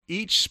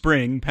Each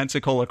spring,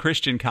 Pensacola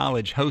Christian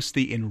College hosts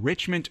the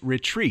Enrichment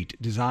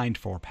Retreat designed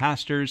for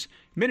pastors,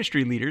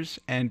 ministry leaders,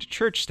 and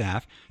church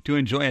staff to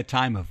enjoy a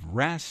time of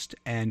rest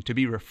and to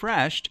be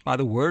refreshed by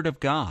the Word of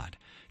God.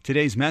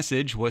 Today's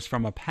message was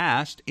from a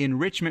past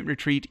Enrichment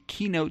Retreat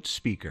keynote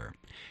speaker.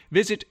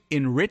 Visit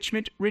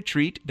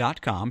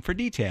enrichmentretreat.com for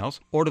details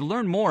or to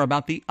learn more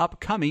about the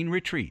upcoming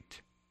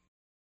retreat.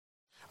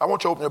 I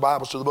want you to open your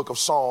Bibles to the book of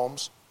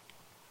Psalms,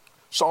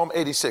 Psalm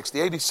 86, the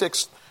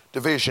 86th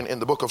division in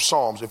the book of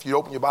Psalms. If you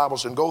open your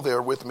Bibles and go there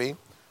with me.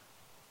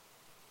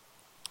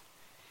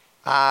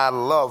 I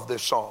love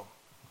this psalm.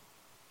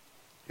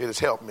 It has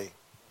helped me.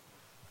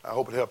 I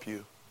hope it helped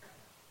you.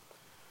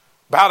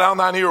 Bow down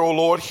thine ear, O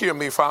Lord, hear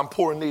me, for I'm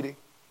poor and needy.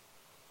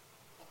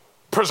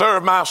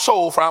 Preserve my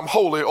soul, for I'm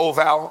holy, O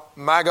thou,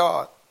 my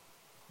God.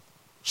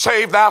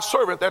 Save thy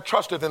servant that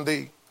trusteth in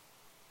thee.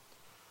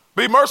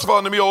 Be merciful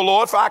unto me, O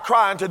Lord, for I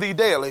cry unto thee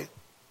daily.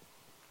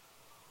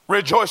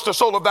 Rejoice the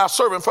soul of thy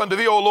servant, for unto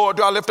thee, O Lord,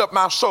 do I lift up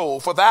my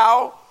soul. For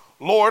thou,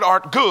 Lord,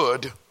 art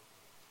good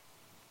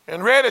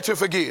and ready to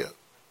forgive,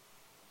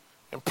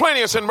 and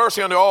plenteous in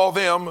mercy unto all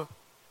them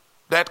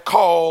that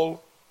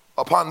call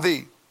upon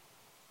thee.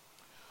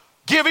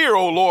 Give ear,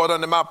 O Lord,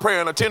 unto my prayer,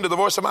 and attend to the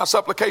voice of my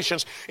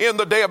supplications. In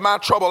the day of my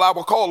trouble I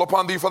will call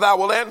upon thee, for thou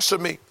wilt answer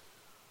me.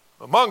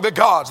 Among the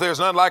gods there is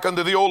none like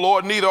unto thee, O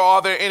Lord, neither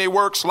are there any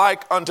works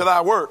like unto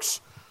thy works.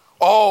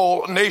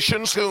 All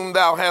nations whom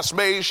thou hast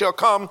made shall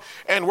come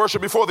and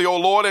worship before thee, O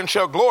Lord, and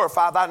shall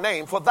glorify thy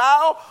name. For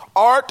thou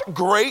art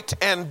great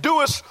and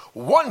doest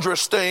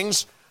wondrous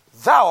things.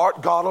 Thou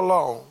art God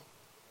alone.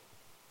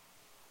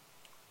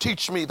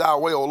 Teach me thy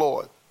way, O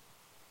Lord.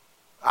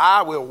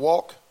 I will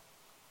walk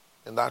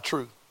in thy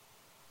truth.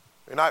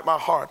 Unite my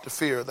heart to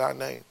fear thy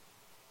name.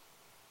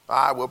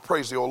 I will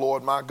praise thee, O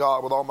Lord, my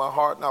God, with all my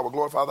heart, and I will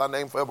glorify thy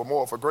name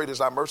forevermore. For great is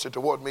thy mercy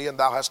toward me, and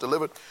thou hast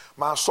delivered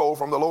my soul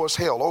from the lowest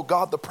hell. O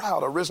God, the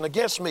proud are risen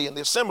against me, and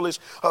the assemblies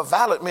of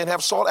violent men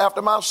have sought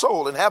after my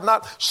soul, and have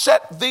not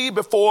set thee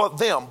before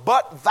them.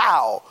 But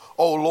thou,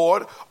 O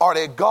Lord, art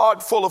a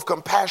God full of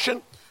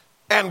compassion,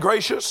 and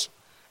gracious,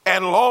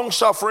 and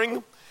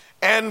long-suffering,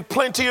 and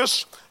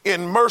plenteous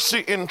in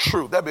mercy and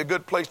truth. That'd be a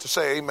good place to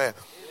say amen.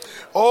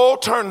 Oh,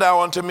 turn thou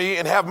unto me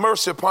and have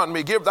mercy upon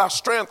me. Give thy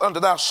strength unto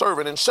thy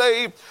servant, and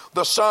save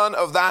the son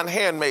of thine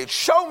handmaid.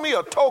 Show me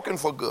a token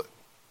for good,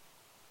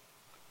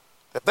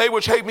 that they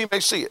which hate me may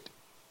see it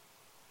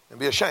and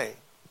be ashamed.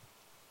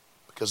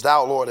 Because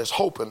thou, Lord, hast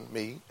holpen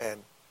me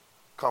and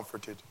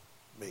comforted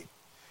me.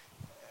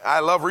 I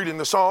love reading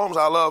the Psalms.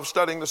 I love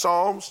studying the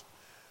Psalms.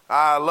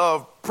 I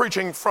love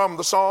preaching from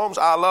the Psalms.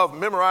 I love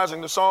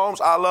memorizing the Psalms.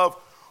 I love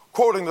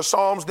quoting the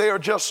Psalms. They are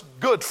just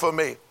good for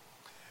me.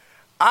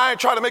 I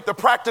try to make the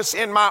practice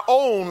in my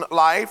own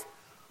life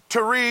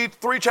to read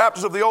 3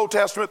 chapters of the Old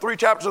Testament, 3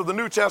 chapters of the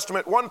New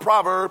Testament, 1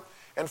 proverb,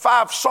 and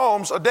 5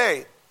 Psalms a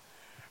day.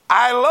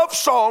 I love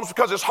Psalms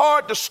because it's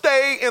hard to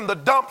stay in the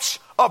dumps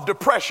of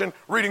depression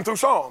reading through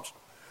Psalms.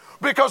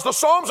 Because the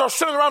Psalms are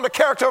centered around the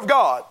character of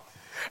God.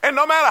 And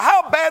no matter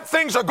how bad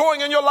things are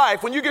going in your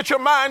life, when you get your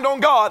mind on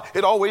God,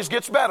 it always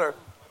gets better.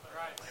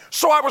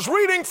 So I was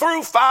reading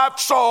through 5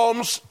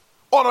 Psalms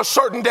on a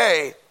certain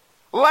day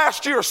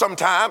last year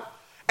sometime,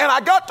 and I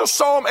got to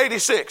Psalm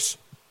 86.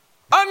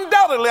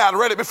 Undoubtedly, I'd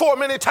read it before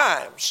many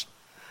times.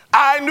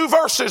 I knew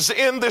verses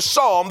in this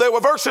psalm. There were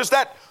verses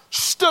that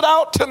stood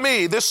out to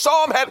me. This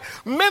psalm had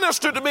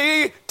ministered to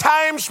me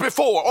times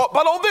before.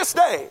 But on this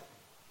day,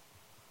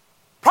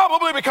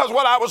 probably because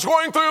what I was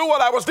going through,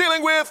 what I was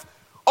dealing with,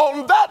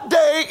 on that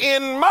day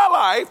in my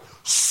life,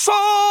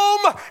 Psalm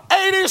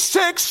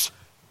 86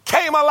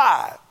 came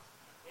alive.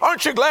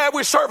 Aren't you glad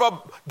we serve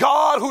a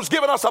God who's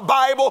given us a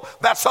Bible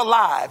that's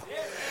alive?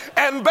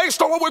 And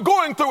based on what we're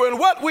going through and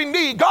what we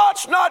need,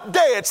 God's not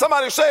dead.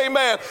 Somebody say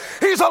amen.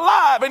 He's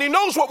alive, and he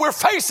knows what we're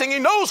facing. He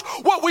knows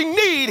what we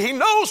need. He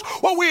knows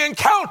what we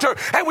encounter.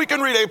 And we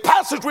can read a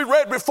passage we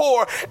read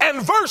before,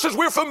 and verses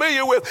we're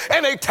familiar with,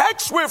 and a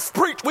text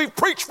we've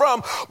preached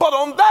from. But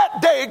on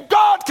that day,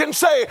 God can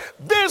say,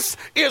 this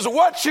is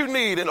what you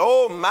need. And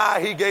oh my,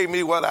 he gave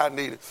me what I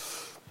needed.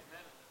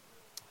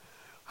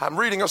 I'm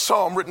reading a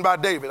psalm written by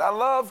David. I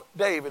love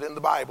David in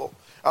the Bible.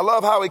 I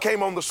love how he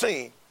came on the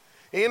scene.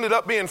 He ended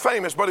up being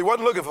famous, but he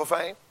wasn't looking for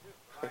fame.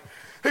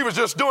 He was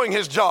just doing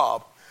his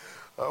job.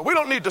 We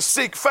don't need to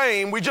seek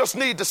fame. We just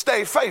need to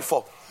stay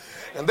faithful.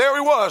 And there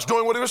he was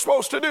doing what he was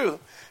supposed to do.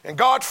 And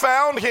God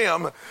found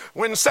him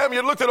when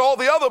Samuel looked at all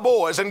the other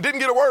boys and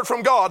didn't get a word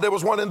from God. There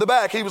was one in the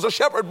back. He was a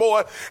shepherd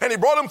boy, and he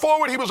brought him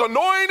forward. He was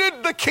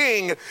anointed the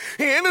king.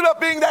 He ended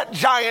up being that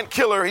giant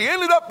killer. He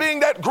ended up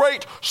being that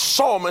great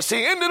psalmist.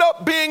 He ended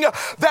up being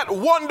that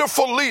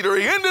wonderful leader.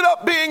 He ended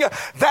up being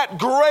that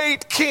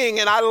great king.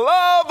 And I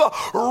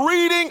love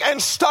reading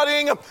and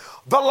studying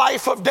the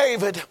life of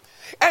David.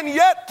 And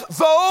yet,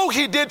 though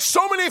he did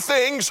so many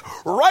things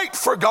right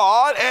for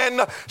God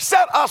and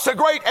set us a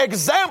great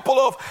example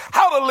of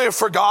how to live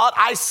for God,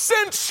 I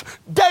sense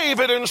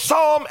David in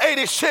Psalm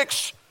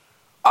 86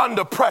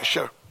 under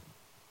pressure.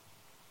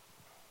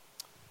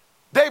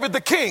 David the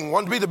king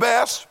wanted to be the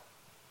best.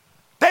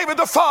 David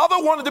the father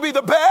wanted to be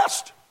the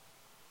best.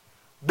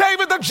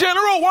 David the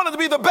general wanted to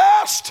be the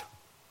best.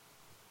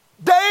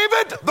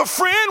 David the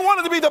friend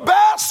wanted to be the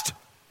best.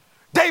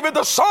 David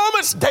the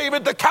psalmist,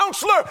 David the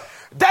counselor,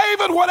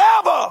 David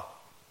whatever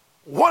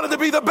wanted to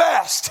be the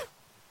best.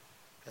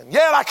 And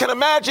yet I can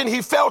imagine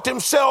he felt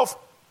himself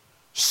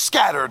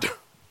scattered.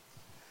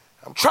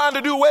 I'm trying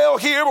to do well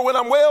here, but when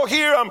I'm well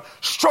here, I'm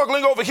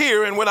struggling over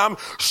here. And when I'm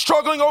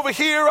struggling over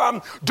here,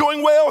 I'm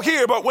doing well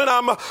here. But when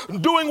I'm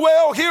doing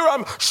well here,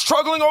 I'm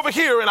struggling over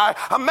here. And I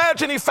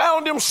imagine he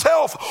found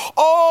himself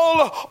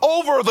all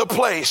over the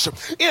place.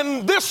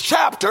 In this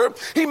chapter,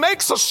 he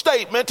makes a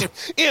statement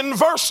in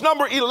verse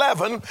number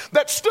 11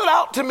 that stood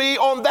out to me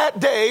on that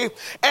day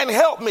and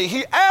helped me.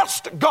 He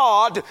asked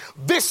God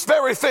this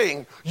very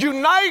thing: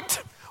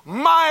 unite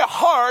my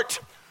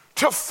heart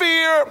to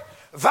fear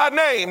thy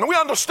name. And we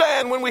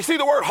understand when we see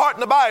the word heart in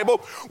the Bible,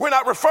 we're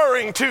not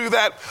referring to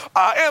that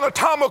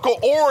anatomical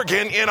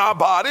organ in our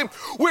body.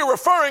 We're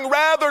referring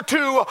rather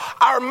to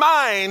our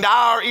mind,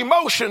 our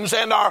emotions,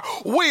 and our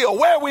will,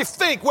 where we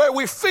think, where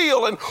we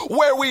feel, and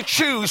where we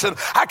choose. And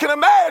I can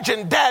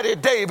imagine Daddy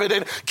David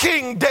and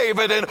King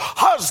David and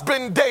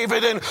husband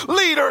David and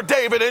leader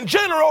David and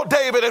general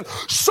David and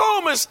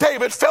psalmist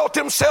David felt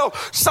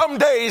himself some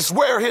days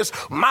where his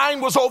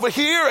mind was over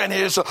here and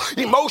his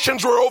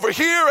emotions were over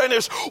here and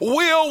his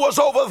will was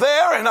over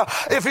there, and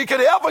if he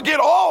could ever get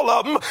all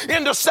of them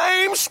in the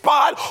same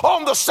spot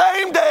on the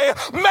same day,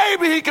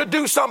 maybe he could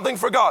do something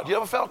for God. You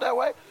ever felt that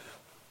way?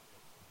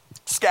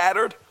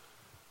 Scattered.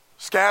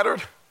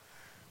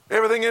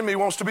 Everything in me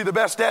wants to be the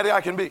best daddy I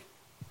can be.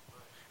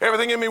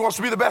 Everything in me wants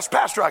to be the best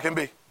pastor I can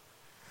be.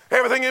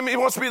 Everything in me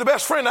wants to be the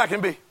best friend I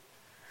can be.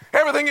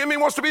 Everything in me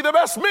wants to be the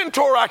best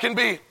mentor I can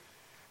be.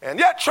 And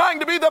yet trying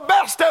to be the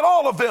best at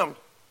all of them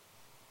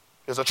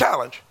is a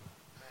challenge.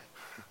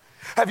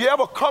 Have you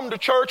ever come to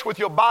church with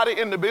your body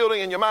in the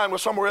building and your mind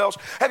was somewhere else?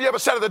 Have you ever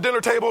sat at the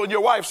dinner table and your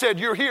wife said,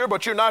 you're here,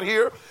 but you're not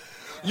here?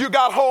 You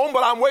got home,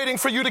 but I'm waiting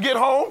for you to get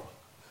home?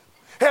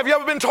 Have you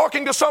ever been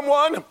talking to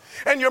someone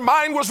and your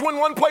mind was in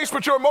one place,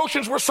 but your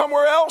emotions were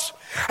somewhere else?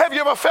 Have you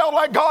ever felt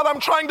like, God,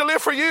 I'm trying to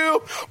live for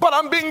you, but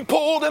I'm being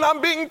pulled and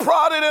I'm being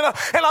prodded and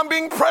I'm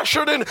being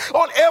pressured and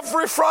on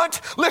every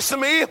front? Listen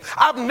to me,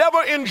 I've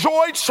never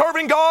enjoyed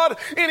serving God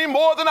any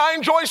more than I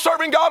enjoy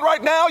serving God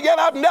right now, yet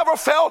I've never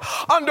felt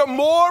under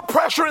more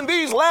pressure in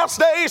these last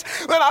days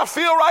than I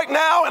feel right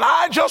now, and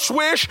I just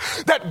wish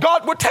that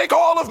God would take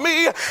all of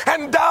me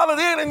and dial it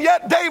in. And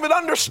yet David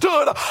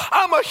understood,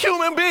 I'm a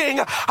human being.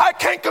 I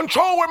can't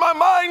control where my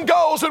mind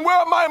goes and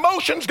where my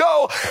emotions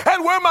go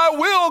and where my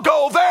will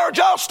go. They're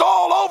just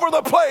all over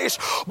the place.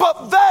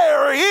 But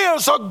there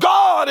is a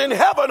God in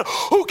heaven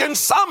who can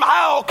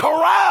somehow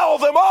corral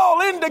them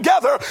all in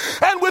together.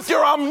 And with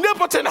your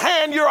omnipotent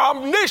hand, your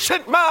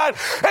omniscient mind,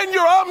 and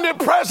your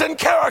omnipresent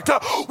character,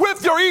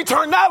 with your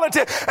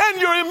eternality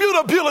and your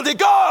immutability,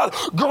 God,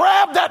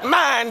 grab that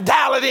mind,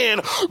 dial it in.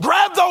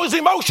 Grab those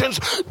emotions,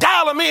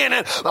 dial them in,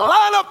 and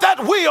line up that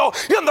wheel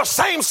in the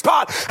same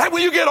spot. And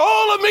when you get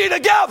all of me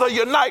together,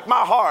 unite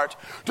my heart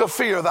to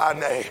fear thy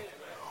name.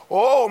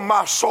 Oh,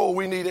 my soul,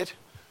 we need it.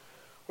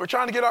 We're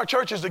trying to get our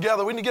churches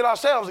together. We need to get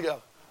ourselves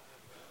together.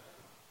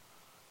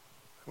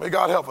 May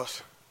God help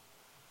us.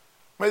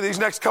 May these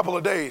next couple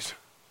of days,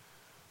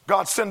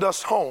 God send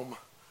us home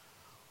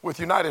with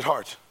united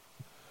hearts,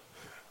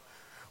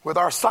 with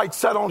our sights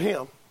set on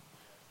him,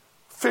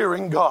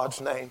 fearing God's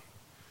name.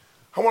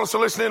 I want us to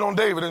listen in on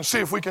David and see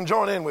if we can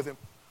join in with him.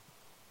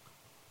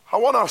 I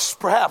want us,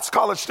 perhaps,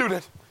 college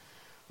student,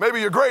 maybe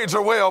your grades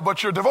are well,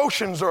 but your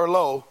devotions are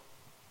low.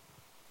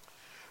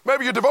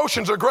 Maybe your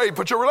devotions are great,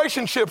 but your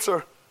relationships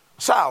are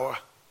sour.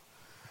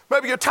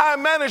 Maybe your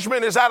time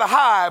management is at a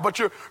high, but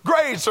your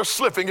grades are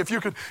slipping. If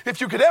you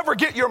could ever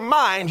get your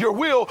mind, your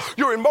will,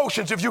 your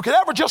emotions, if you could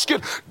ever just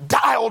get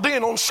dialed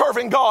in on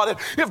serving God, and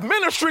if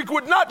ministry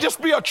would not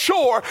just be a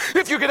chore,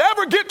 if you could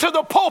ever get to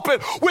the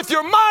pulpit with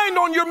your mind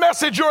on your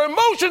message, your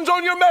emotions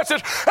on your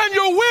message, and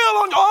your will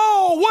on,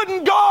 oh,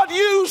 wouldn't God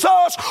use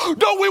us?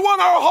 Don't we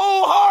want our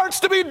whole hearts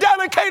to be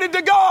dedicated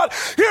to God?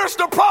 Here's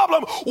the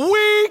problem.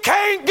 We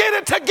can't get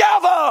it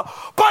together,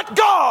 but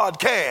God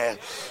can.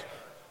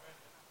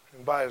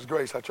 And by his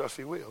grace, I trust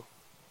he will.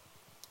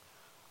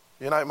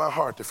 Unite my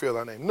heart to fear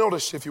thy name.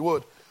 Notice, if you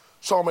would,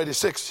 Psalm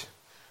 86,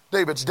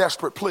 David's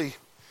desperate plea.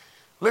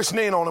 Listen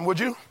in on him, would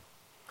you?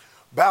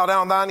 Bow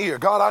down thine ear.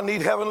 God, I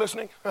need heaven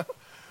listening.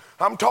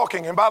 I'm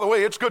talking, and by the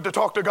way, it's good to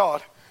talk to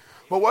God.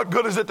 But what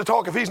good is it to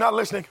talk if he's not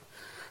listening?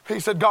 He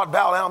said, God,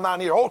 bow down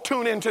thine ear. Oh,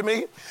 tune in to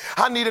me.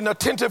 I need an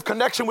attentive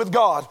connection with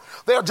God.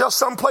 There are just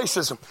some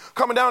places,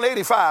 coming down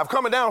 85,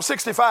 coming down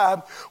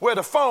 65, where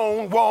the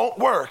phone won't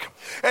work.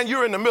 And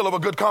you're in the middle of a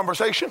good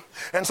conversation.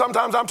 And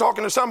sometimes I'm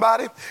talking to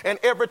somebody, and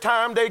every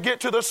time they get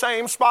to the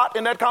same spot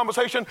in that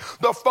conversation,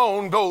 the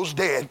phone goes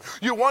dead.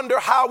 You wonder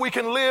how we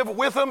can live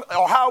with them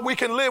or how we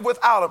can live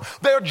without them.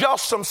 There are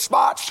just some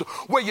spots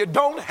where you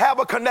don't have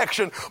a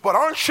connection. But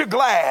aren't you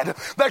glad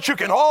that you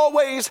can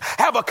always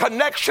have a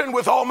connection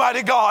with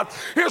Almighty God? God.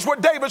 Here's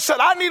what David said,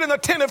 I need an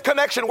attentive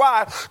connection.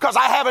 Why? Because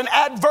I have an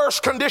adverse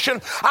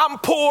condition. I'm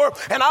poor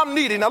and I'm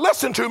needy. Now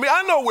listen to me.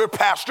 I know we're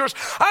pastors.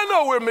 I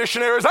know we're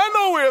missionaries. I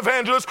know we're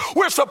evangelists.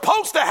 We're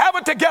supposed to have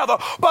it together.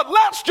 But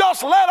let's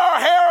just let our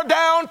hair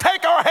down,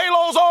 take our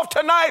halos off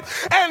tonight,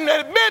 and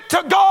admit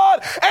to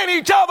God and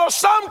each other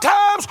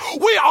sometimes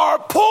we are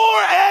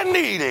poor and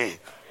needy.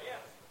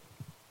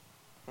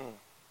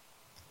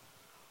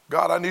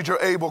 God, I need your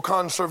able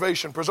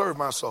conservation. Preserve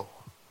my soul.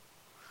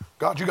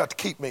 God, you got to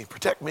keep me,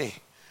 protect me,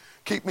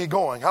 keep me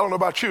going. I don't know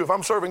about you. If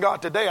I'm serving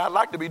God today, I'd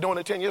like to be doing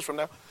it 10 years from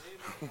now.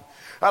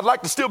 I'd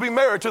like to still be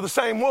married to the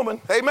same woman.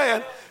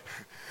 Amen.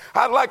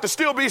 I'd like to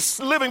still be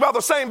living by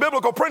the same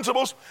biblical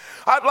principles.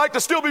 I'd like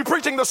to still be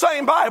preaching the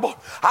same Bible.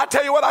 I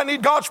tell you what, I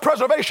need God's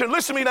preservation.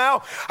 Listen to me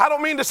now. I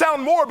don't mean to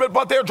sound morbid,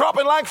 but they're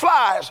dropping like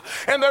flies.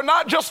 And they're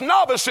not just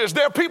novices.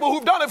 They're people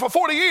who've done it for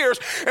 40 years.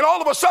 And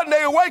all of a sudden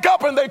they wake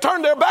up and they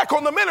turn their back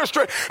on the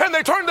ministry and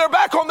they turn their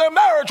back on their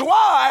marriage.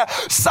 Why?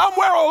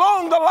 Somewhere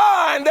along the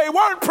line, they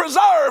weren't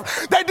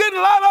preserved. They didn't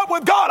line up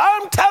with God.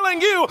 I'm telling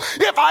you,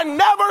 if I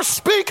never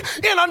speak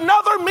in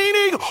another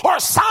meaning or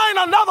sign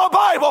another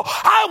Bible,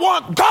 I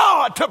want God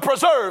to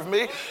preserve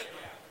me.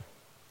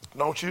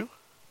 Don't you?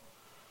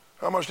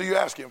 How much do you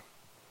ask him?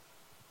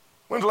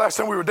 When's the last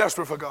time we were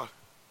desperate for God?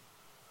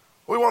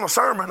 We want a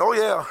sermon. Oh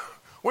yeah.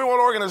 We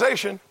want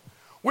organization.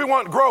 We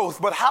want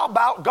growth. But how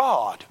about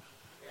God?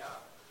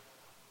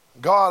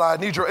 God, I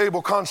need your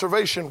able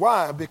conservation.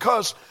 Why?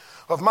 Because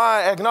of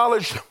my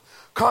acknowledged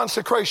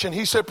consecration.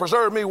 He said,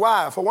 preserve me.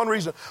 Why? For one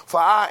reason. For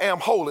I am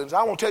holy.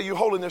 I won't tell you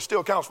holiness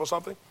still counts for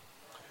something.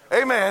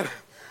 Amen.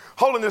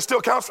 Holiness still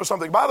counts for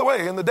something. By the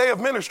way, in the day of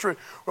ministry,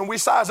 when we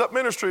size up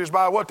ministries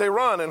by what they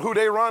run and who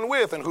they run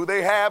with and who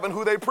they have and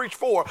who they preach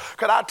for,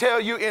 could I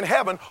tell you, in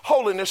heaven,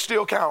 holiness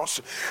still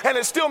counts. And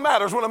it still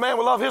matters when a man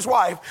will love his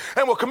wife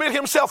and will commit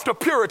himself to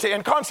purity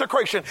and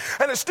consecration.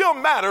 And it still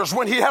matters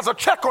when he has a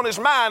check on his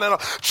mind and a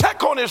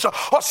check on his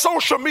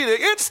social media.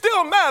 It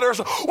still matters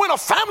when a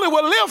family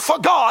will live for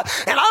God.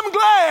 And I'm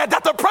glad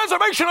that the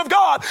preservation of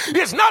God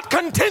is not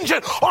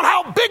contingent on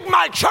how big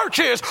my church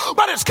is,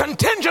 but it's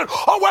contingent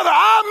on whether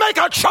I make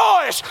a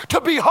choice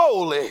to be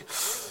holy.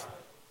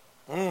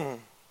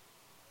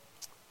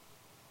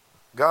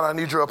 God, I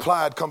need your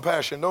applied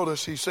compassion.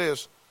 Notice he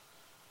says,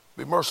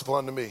 be merciful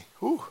unto me.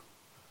 Whew.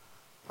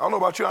 I don't know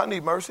about you, I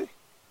need mercy.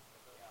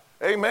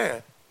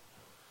 Amen.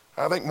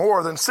 I think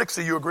more than 60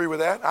 of you agree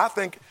with that. I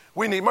think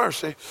we need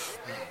mercy.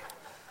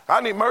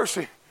 I need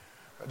mercy.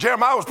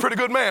 Jeremiah was a pretty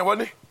good man,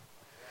 wasn't he?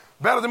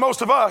 Better than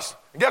most of us.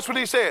 And guess what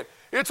he said?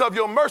 It's of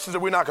your mercies that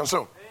we're not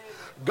consumed.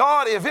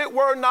 God, if it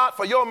were not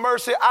for your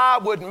mercy, I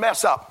would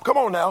mess up. Come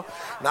on now.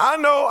 Now,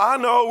 I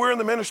know we're in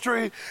the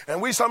ministry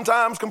and we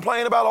sometimes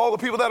complain about all the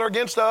people that are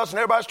against us and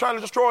everybody's trying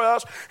to destroy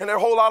us and there are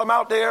a whole lot of them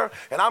out there.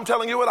 And I'm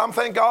telling you what, I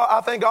thank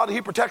God that he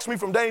protects me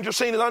from danger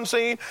seen and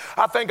unseen.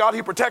 I thank God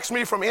he protects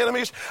me from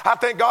enemies. I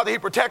thank God that he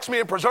protects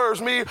me and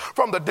preserves me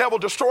from the devil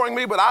destroying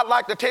me. But I'd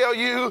like to tell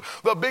you,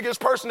 the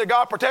biggest person that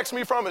God protects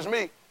me from is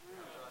me.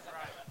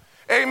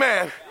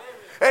 Amen.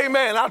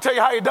 Amen. I'll tell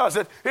you how he does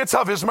it. It's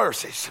of his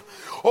mercies.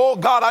 Oh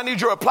God, I need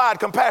your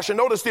applied compassion.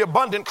 Notice the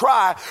abundant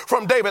cry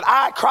from David.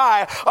 I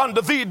cry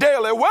unto thee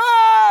daily.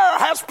 Where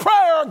has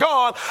prayer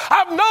gone?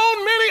 I've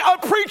known many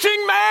a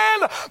preaching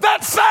man that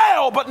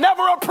fell, but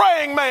never a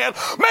praying man.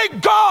 May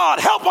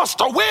God help us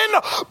to win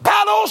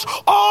battles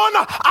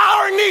on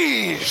our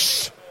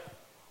knees.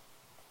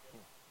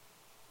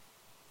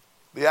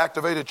 The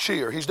activated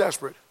cheer. He's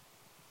desperate.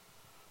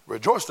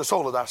 Rejoice the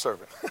soul of thy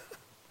servant.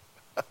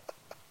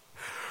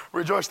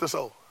 Rejoice the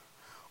soul.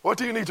 What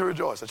do you need to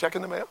rejoice? A check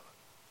in the mail?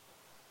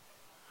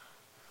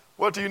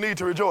 What do you need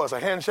to rejoice? A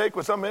handshake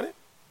with some in it?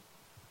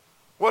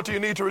 What do you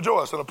need to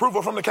rejoice? An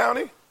approval from the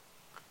county?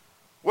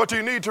 What do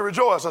you need to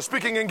rejoice? A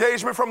speaking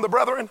engagement from the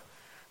brethren?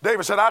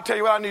 David said, I'll tell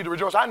you what I need to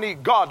rejoice. I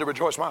need God to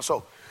rejoice my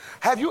soul.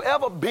 Have you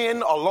ever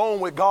been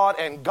alone with God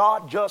and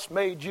God just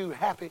made you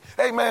happy?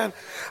 Amen.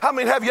 I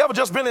mean, have you ever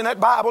just been in that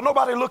Bible?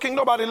 Nobody looking,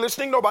 nobody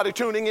listening, nobody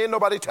tuning in,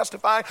 nobody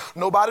testifying,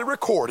 nobody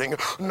recording,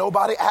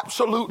 nobody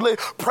absolutely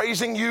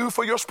praising you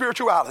for your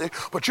spirituality,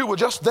 but you were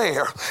just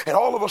there. And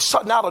all of a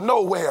sudden, out of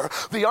nowhere,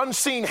 the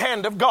unseen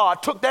hand of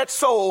God took that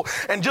soul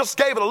and just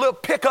gave it a little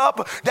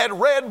pickup that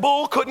Red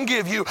Bull couldn't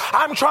give you.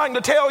 I'm trying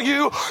to tell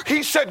you,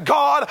 he said,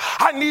 God,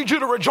 I need you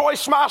to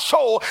rejoice my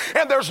soul.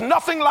 And there's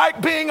nothing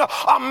like being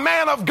a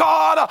man of God,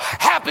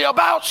 happy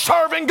about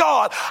serving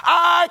God.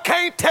 I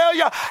can't tell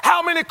you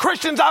how many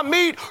Christians I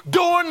meet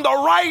doing the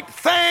right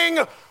thing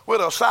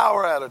with a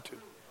sour attitude.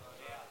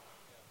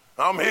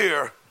 I'm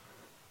here.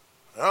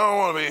 I don't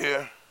want to be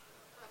here.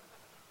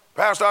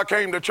 Pastor, I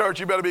came to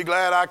church. You better be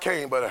glad I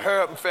came, but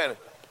hurry up and finish.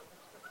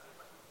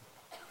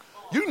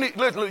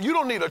 Listen, you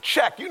don't need a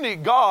check. You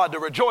need God to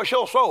rejoice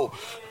your soul.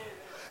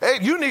 Hey,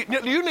 you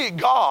need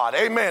God,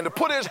 amen, to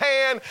put his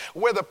hand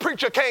where the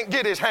preacher can't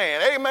get his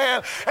hand,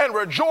 amen, and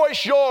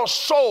rejoice your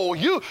soul.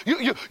 You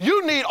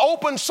need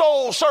open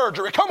soul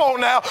surgery. Come on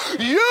now.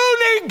 You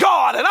need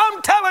God, and I'm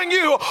telling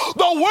telling you,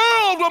 the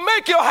world will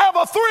make you have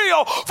a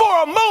thrill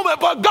for a moment,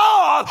 but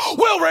God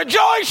will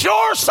rejoice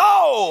your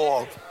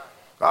soul.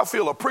 I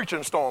feel a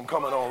preaching storm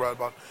coming on right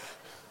about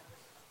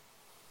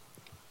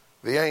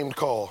the aimed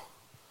call.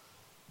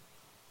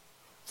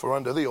 For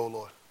unto thee, O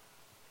Lord,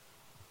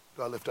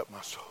 do I lift up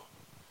my soul.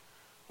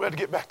 We had to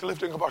get back to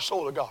lifting up our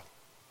soul to God.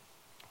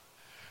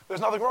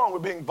 There's nothing wrong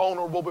with being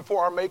vulnerable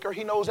before our Maker.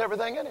 He knows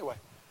everything anyway.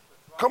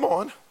 Come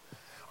on.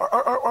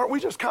 Aren't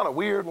we just kind of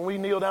weird when we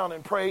kneel down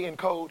and pray in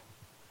code?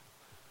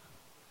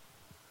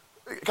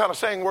 Kind of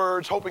saying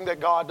words, hoping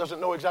that God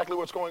doesn't know exactly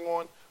what's going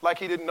on, like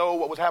he didn't know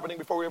what was happening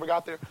before we ever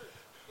got there.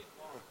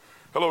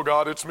 Hello,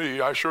 God, it's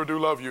me. I sure do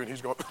love you. And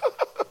he's going,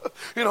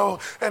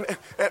 and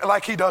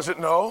like he doesn't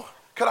know.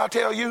 Could I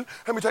tell you?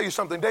 Let me tell you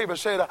something. David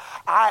said,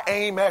 I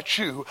aim at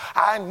you.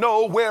 I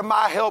know where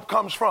my help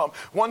comes from.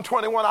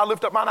 121, I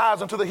lift up mine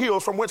eyes unto the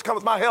hills from whence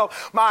cometh my help.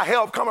 My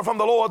help coming from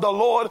the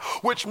Lord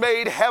which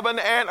made heaven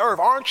and earth.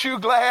 Aren't you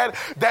glad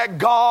that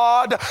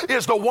God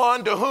is the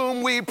one to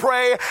whom we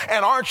pray?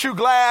 And aren't you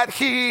glad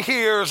he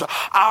hears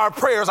our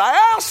prayers?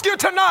 I ask you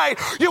tonight,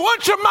 you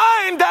want your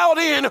mind dialed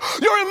in,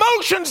 your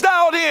emotions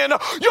dialed in,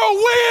 your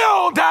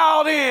will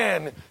dialed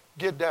in.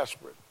 Get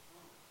desperate.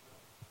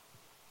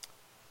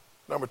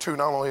 Number two,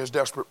 not only his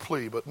desperate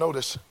plea, but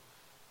notice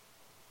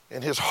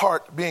in his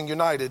heart being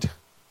united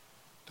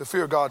to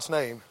fear God's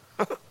name,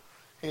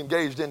 he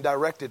engaged in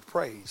directed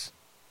praise.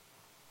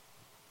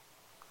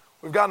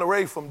 We've gotten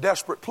away from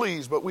desperate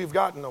pleas, but we've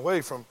gotten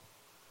away from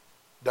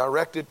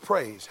directed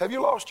praise. Have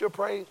you lost your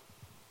praise?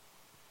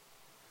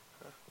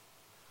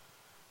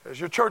 Has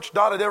your church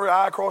dotted every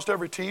I, crossed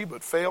every T,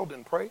 but failed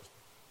in praise?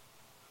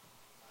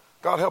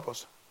 God help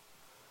us.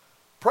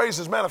 Praise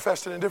is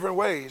manifested in different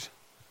ways,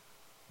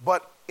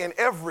 but in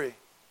every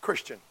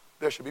Christian,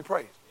 there should be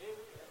praise.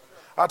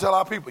 I tell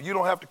our people, you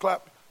don't have to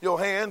clap your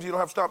hands. You don't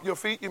have to stomp your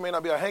feet. You may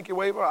not be a hanky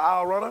waver, an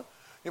aisle runner.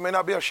 You may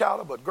not be a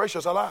shouter, but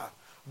gracious alive.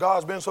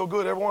 God's been so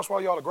good. Every once in a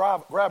while, you ought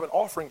to grab an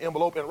offering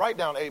envelope and write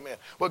down amen.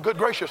 But good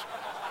gracious,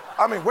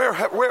 I mean,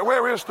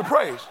 where is the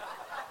praise?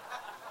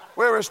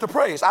 Where is the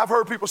praise? I've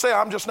heard people say,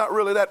 I'm just not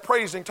really that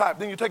praising type.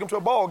 Then you take them to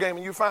a ball game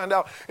and you find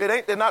out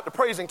they're not the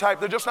praising type.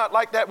 They're just not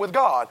like that with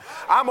God.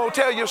 I'm going to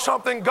tell you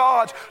something.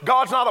 God's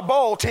not a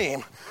ball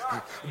team.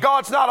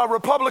 God's not a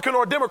Republican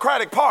or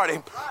Democratic party.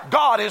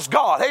 God is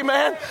God.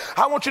 Amen.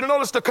 I want you to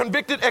notice the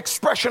convicted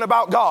expression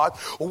about God.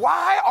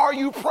 Why are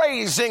you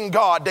praising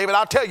God, David?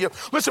 I'll tell you.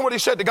 Listen what he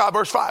said to God,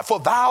 verse 5. For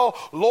thou,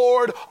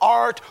 Lord,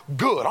 art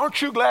good.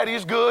 Aren't you glad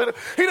he's good?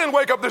 He didn't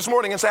wake up this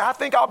morning and say, I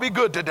think I'll be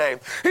good today.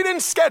 He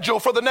didn't schedule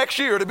for the next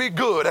year to be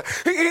good.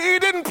 He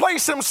didn't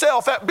place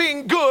himself at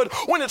being good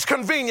when it's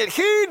convenient.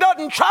 He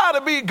doesn't try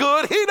to be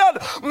good. He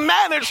doesn't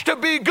manage to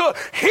be good.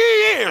 He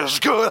is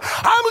good.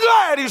 I'm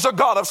glad he's a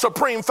God of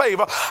supreme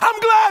favor. I'm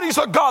glad he's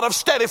a God of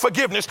steady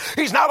forgiveness.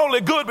 He's not only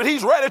good, but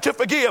he's ready to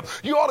forgive.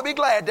 You ought to be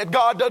glad that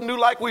God doesn't do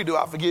like we do.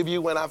 I forgive you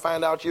when I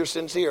find out you're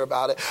sincere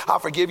about it. I'll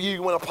forgive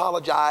you when you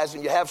apologize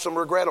and you have some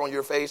regret on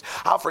your face.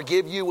 I'll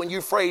forgive you when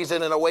you phrase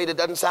it in a way that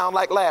doesn't sound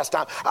like last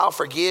time. I'll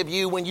forgive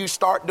you when you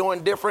start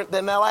doing different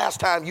than the last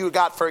time you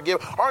got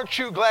forgiven. Aren't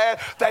you glad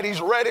that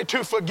he's ready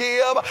to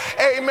forgive?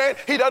 Amen.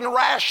 He doesn't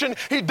ration.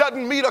 He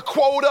doesn't meet a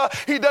quota.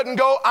 He doesn't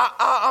go,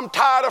 I'm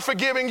tired of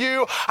forgiving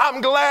you. I'm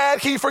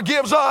glad he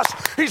forgives us.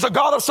 He's a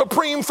God of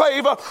supreme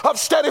favor, of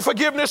steady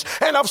forgiveness,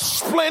 and of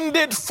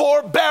splendid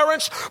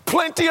forbearance,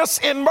 plenteous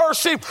in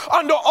mercy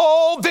unto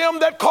all them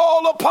that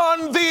call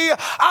upon thee.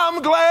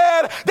 I'm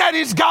glad that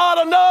he's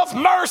got enough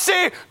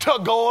mercy to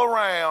go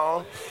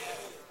around.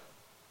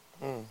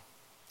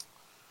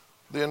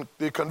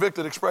 The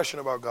convicted expression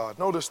about God.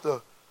 Notice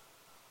the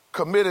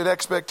committed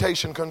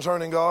expectation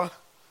concerning God.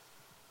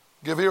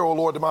 Give ear, O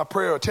Lord, to my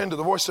prayer. Attend to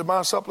the voice of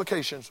my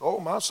supplications. Oh,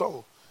 my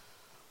soul.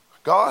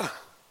 God,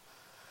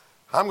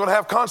 I'm going to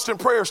have constant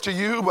prayers to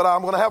you, but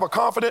I'm going to have a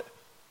confident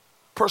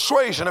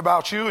persuasion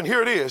about you. And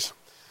here it is.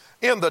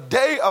 In the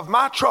day of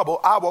my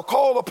trouble, I will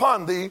call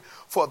upon thee,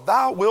 for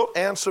thou wilt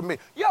answer me.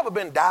 You ever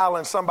been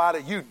dialing somebody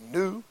you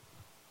knew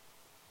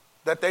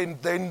that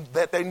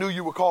they knew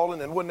you were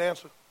calling and wouldn't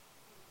answer?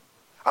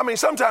 I mean,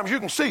 sometimes you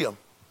can see them.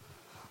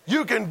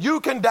 You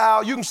can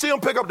dial, you can see them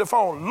pick up the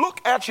phone,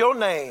 look at your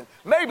name,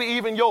 maybe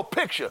even your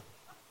picture.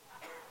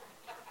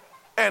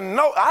 And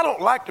no, I don't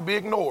like to be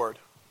ignored.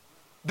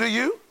 Do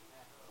you?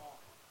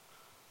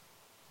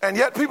 And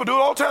yet people do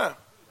it all the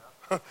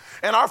time.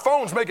 And our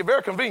phones make it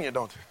very convenient,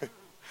 don't they?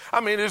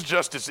 I mean, it's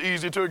just as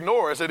easy to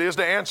ignore as it is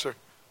to answer.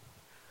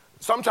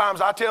 Sometimes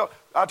I tell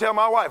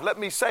my wife, let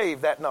me save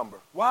that number.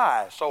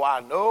 Why? So I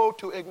know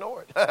to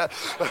ignore it.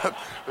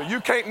 You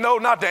can't know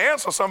not to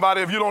answer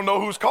somebody if you don't know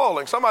who's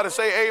calling. Somebody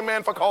say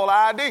amen for call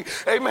ID.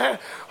 Amen.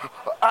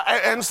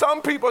 And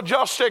some people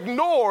just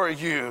ignore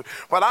you.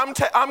 But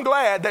I'm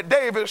glad that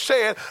David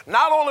said,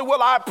 not only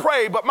will I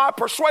pray, but my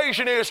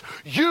persuasion is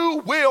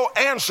you will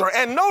answer.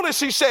 And notice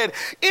he said,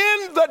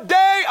 in the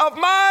day of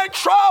my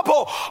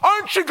trouble.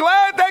 Aren't you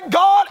glad that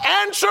God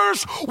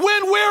answers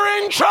when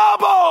we're in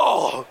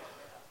trouble?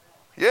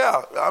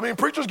 Yeah, I mean,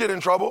 preachers get in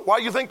trouble. Why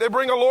do you think they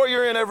bring a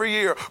lawyer in every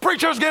year?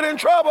 Preachers get in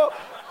trouble.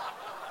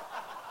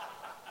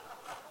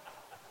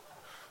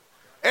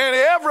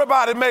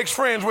 Everybody makes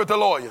friends with the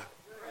lawyer.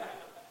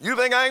 You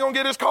think I ain't going to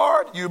get his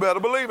card? You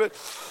better believe it.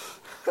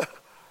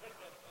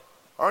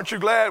 Aren't you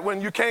glad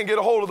when you can't get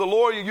a hold of the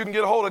lawyer, you can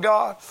get a hold of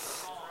God?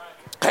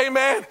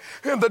 Amen.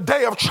 In the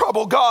day of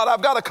trouble, God,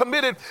 I've got a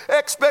committed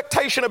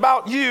expectation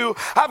about you.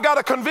 I've got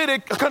a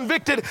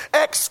convicted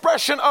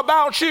expression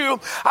about you.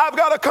 I've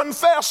got a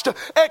confessed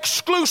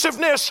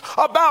exclusiveness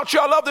about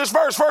you. I love this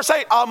verse, verse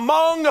 8.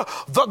 Among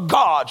the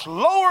gods,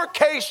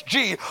 lowercase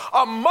g,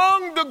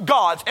 among the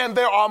gods. And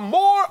there are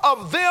more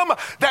of them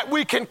that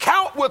we can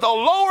count with a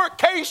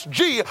lowercase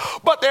g,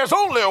 but there's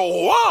only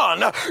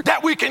one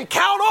that we can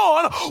count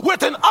on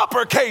with an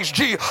uppercase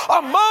G.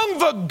 Among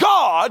the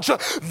gods,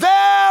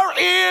 there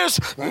is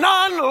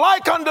none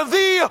like unto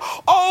thee,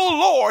 O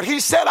Lord. He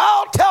said,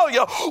 I'll tell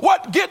you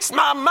what gets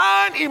my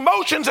mind,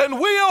 emotions, and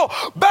will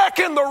back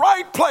in the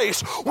right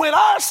place when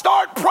I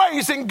start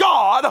praising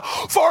God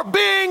for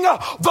being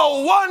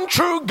the one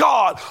true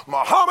God.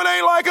 Muhammad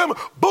ain't like him,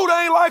 Buddha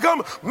ain't like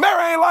him,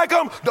 Mary ain't like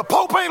him, the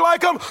Pope ain't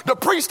like him, the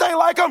priest ain't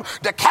like him,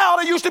 the cow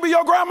that used to be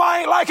your grandma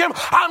ain't like him.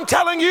 I'm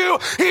telling you,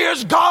 he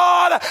is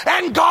God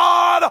and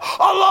God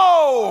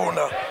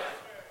alone.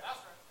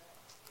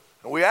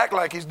 And we act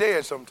like he's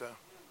dead sometimes.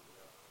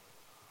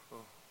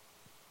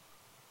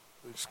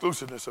 The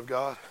exclusiveness of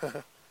God.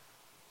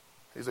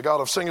 He's a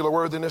God of singular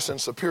worthiness and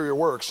superior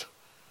works.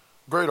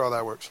 Great are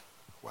thy works.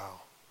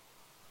 Wow.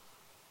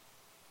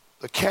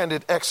 The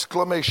candid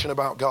exclamation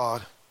about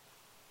God.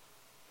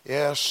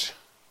 Yes,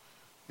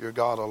 you're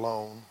God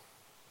alone.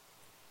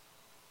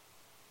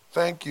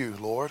 Thank you,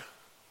 Lord,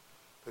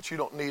 that you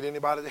don't need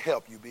anybody to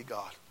help you be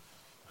God.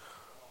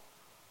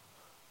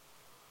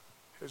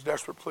 His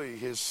desperate plea,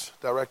 his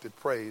directed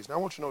praise. Now I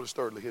want you to notice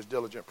thirdly, his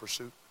diligent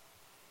pursuit.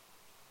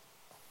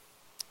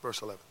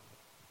 Verse 11.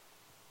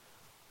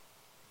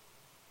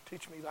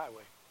 Teach me thy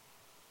way.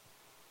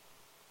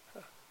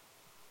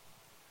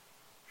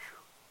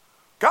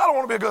 God, I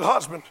want to be a good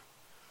husband.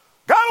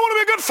 God, I want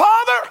to be a good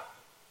father.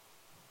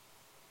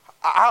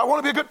 I want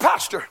to be a good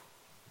pastor.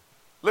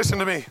 Listen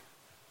to me.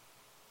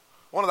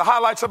 One of the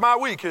highlights of my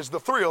week is the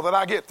thrill that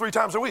I get 3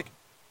 times a week.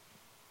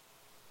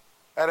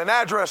 At an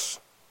address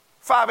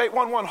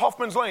 5811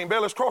 Hoffman's Lane,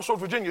 Bayless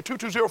Crossroads, Virginia,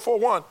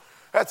 22041.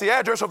 That's the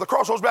address of the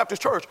Crossroads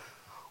Baptist Church,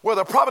 where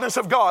the providence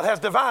of God has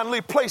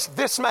divinely placed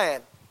this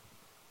man.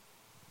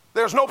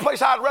 There's no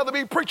place I'd rather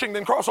be preaching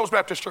than Crossroads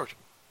Baptist Church.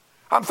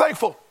 I'm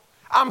thankful.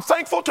 I'm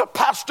thankful to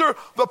pastor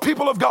the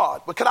people of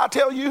God. But can I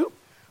tell you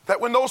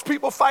that when those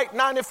people fight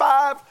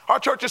 95, our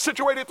church is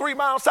situated 3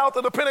 miles south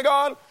of the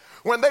Pentagon,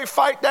 when they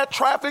fight that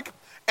traffic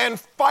and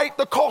fight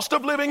the cost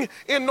of living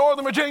in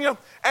Northern Virginia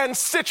and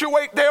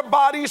situate their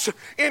bodies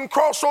in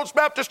Crossroads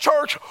Baptist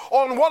Church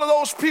on one of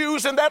those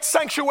pews in that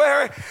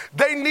sanctuary,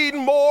 they need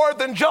more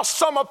than just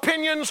some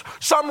opinions,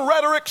 some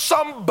rhetoric,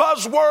 some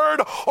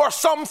buzzword, or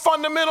some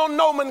fundamental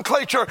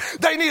nomenclature.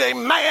 They need a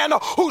man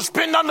who's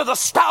been under the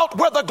spout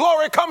where the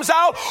glory comes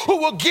out, who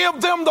will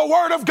give them the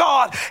word of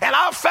God. And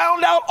I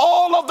found out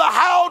all of the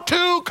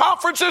how-to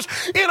conferences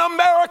in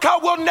America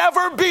will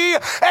never be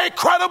a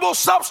credible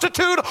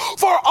substitute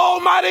for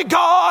Almighty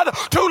God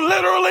to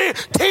literally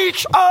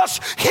teach us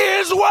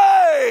his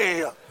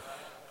way.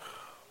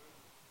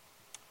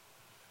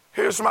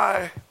 Here's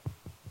my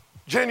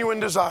genuine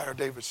desire,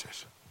 David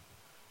says.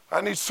 I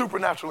need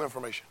supernatural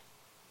information.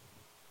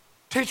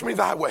 Teach me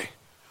thy way.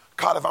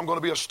 God, if I'm going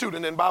to be a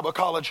student in Bible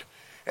college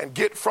and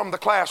get from the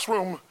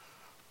classroom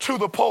to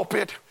the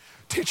pulpit,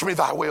 teach me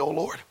thy way, O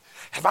Lord.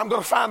 If I'm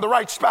going to find the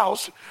right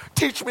spouse,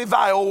 teach me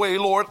thy way,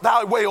 Lord,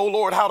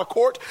 how to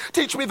court.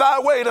 Teach me thy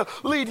way to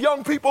lead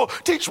young people.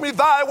 Teach me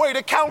thy way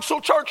to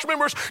counsel church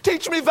members.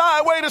 Teach me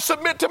thy way to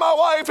submit to my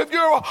wife. If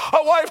you're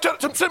a wife,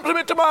 to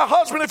submit to my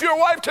husband. If you're a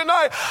wife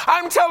tonight,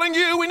 I'm telling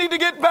you, we need to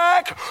get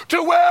back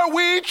to where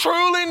we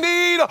truly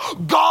need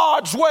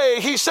God's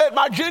way. He said,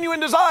 my genuine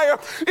desire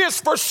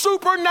is for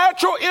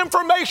supernatural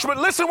information. But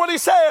listen what he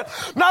said.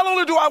 Not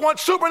only do I want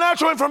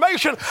supernatural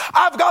information,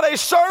 I've got a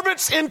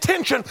servant's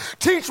intention.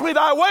 Teach me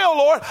thy way, O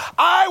Lord.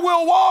 I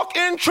will walk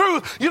in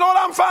truth. You know what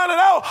I'm finding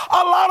out?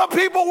 A lot of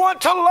people want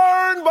to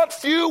learn, but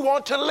few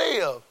want to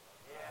live.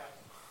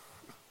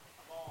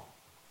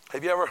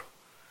 Have you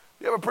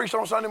ever preached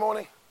on Sunday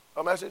morning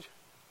a message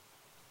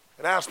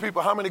and asked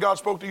people how many God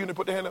spoke to you and they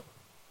put their hand up?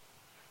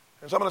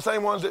 And some of the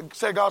same ones that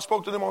said God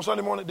spoke to them on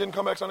Sunday morning didn't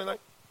come back Sunday night?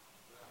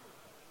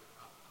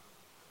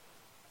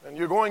 And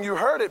you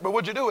heard it, but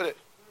what'd you do with it?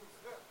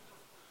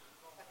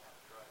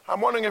 I'm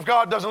wondering if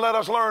God doesn't let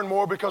us learn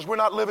more because we're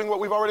not living what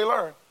we've already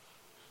learned.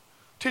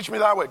 Teach me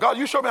thy way. God,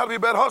 you show me how to be a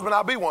better husband,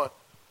 I'll be one.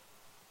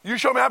 You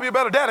show me how to be a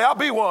better daddy, I'll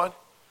be one.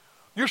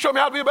 You show me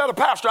how to be a better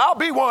pastor, I'll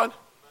be one.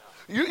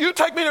 You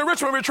take me to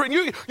Richmond Retreat,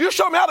 and you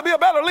show me how to be a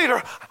better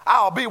leader,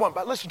 I'll be one.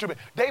 But listen to me.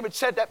 David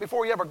said that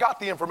before he ever got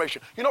the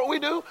information. You know what we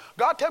do?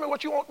 God, tell me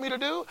what you want me to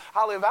do.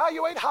 I'll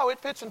evaluate how it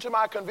fits into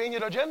my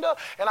convenient agenda,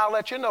 and I'll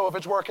let you know if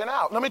it's working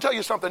out. Let me tell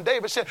you something.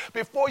 David said,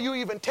 before you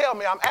even tell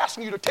me, I'm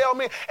asking you to tell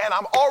me, and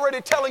I'm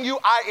already telling you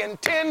I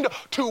intend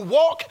to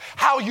walk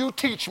how you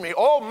teach me.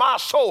 Oh, my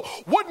soul.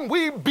 Wouldn't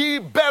we be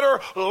better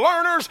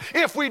learners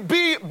if we'd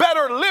be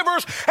better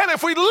livers, and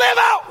if we live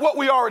out what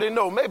we already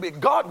know? Maybe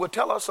God would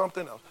tell us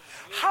something else.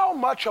 How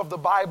much of the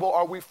Bible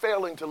are we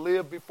failing to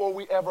live before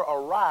we ever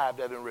arrived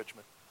at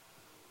enrichment?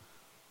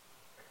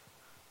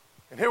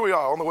 And here we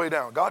are on the way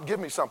down. God, give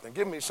me something,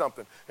 give me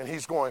something. And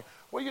he's going,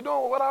 what are you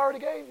doing with what I already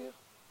gave you?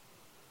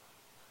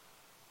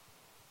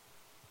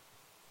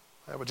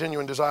 I have a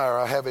genuine desire.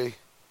 I have a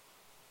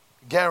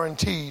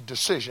guaranteed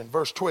decision.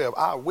 Verse 12,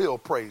 I will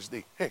praise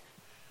thee. Hey,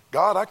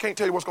 God, I can't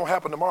tell you what's going to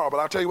happen tomorrow, but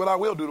I'll tell you what I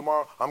will do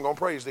tomorrow. I'm going to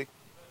praise thee.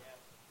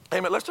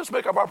 Amen. Let's just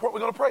make up our point. We're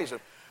going to praise him.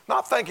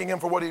 Not thanking him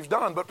for what he's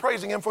done, but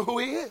praising him for who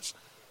he is.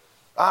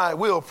 I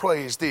will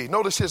praise thee.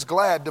 Notice his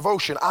glad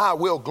devotion. I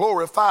will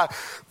glorify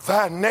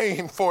thy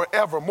name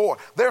forevermore.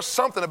 There's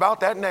something about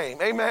that name.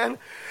 Amen.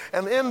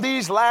 And in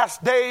these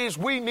last days,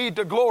 we need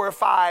to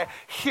glorify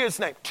his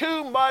name.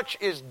 Too much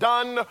is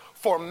done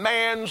for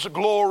man's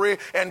glory,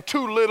 and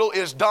too little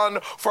is done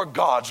for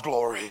God's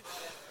glory.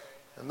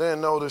 And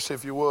then notice,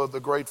 if you would, the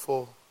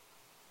grateful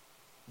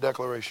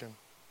declaration.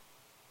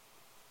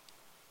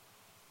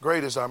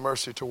 Great is thy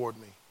mercy toward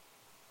me,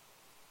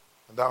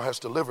 and thou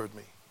hast delivered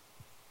me,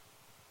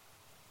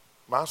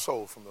 my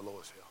soul, from the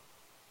lowest hell.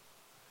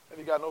 Have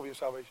you gotten over your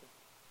salvation?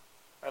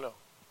 I know.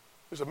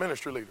 These are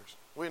ministry leaders.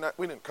 We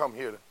didn't come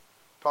here to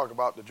talk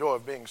about the joy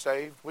of being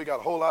saved. We got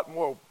a whole lot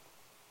more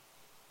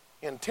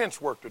intense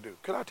work to do.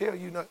 Could I tell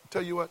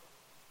you what?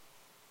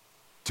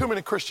 Too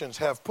many Christians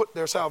have put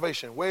their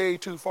salvation way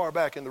too far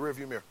back in the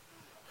rearview mirror.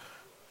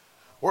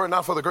 Were it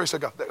not for the grace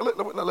of God.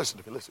 Listen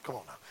to me. Listen. Come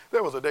on now.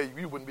 There was a day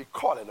you wouldn't be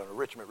caught at an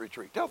enrichment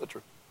retreat. Tell the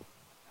truth.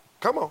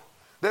 Come on.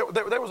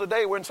 There was a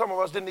day when some of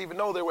us didn't even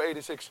know there were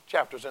 86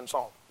 chapters in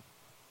Psalm.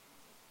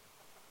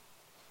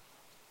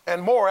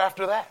 And more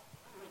after that.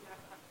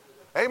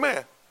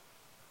 Amen.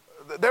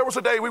 There was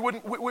a day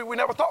we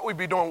never thought we'd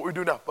be doing what we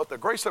do now. But the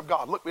grace of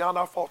God looked beyond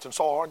our faults and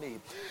saw our need.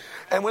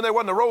 And when there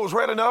wasn't a rose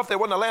red enough, there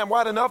wasn't a lamb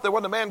white enough, there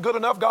wasn't a man good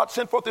enough, God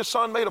sent forth his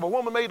son, made of a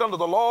woman made under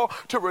the law,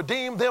 to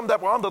redeem them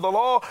that were under the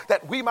law,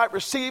 that we might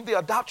receive the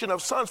adoption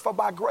of sons. For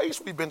by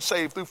grace we've been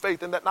saved through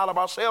faith, and that not of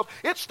ourselves.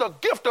 It's the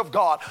gift of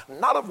God,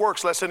 not of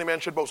works, lest any man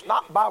should boast.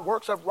 Not by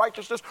works of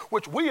righteousness,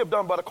 which we have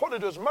done, but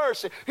according to his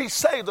mercy, he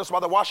saved us by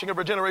the washing of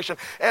regeneration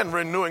and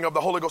renewing of the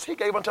Holy Ghost. He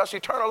gave unto us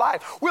eternal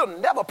life. We'll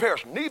never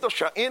perish, neither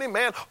shall any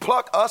man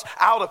pluck us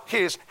out of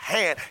his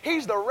hand.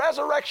 He's the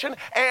resurrection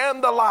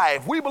and the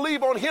life. We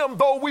believe on him,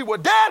 though we were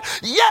dead,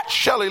 yet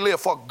shall he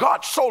live. For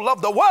God so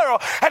loved the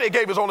world, and he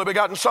gave his only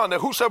begotten Son, that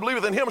whosoever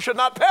believeth in him should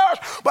not perish,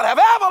 but have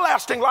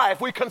everlasting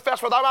life. We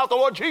confess with our mouth the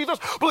Lord Jesus,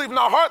 believe in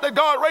our heart that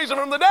God raised him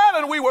from the dead,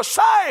 and we were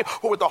saved.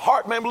 For with the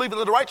heart man believeth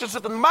in the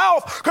righteousness, and the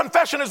mouth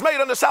confession is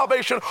made unto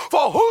salvation.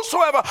 For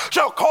whosoever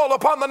shall call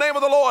upon the name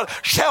of the Lord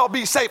shall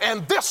be saved.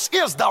 And this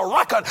is the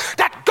record,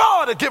 that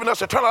God hath given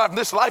us eternal life, and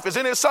this life is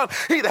in his Son.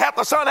 He that hath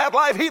the Son hath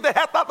life. He that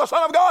hath not the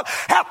Son of God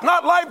hath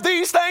not life.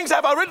 These things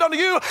have I written unto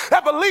you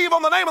that believe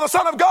on the name of the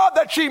Son of God,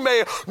 that ye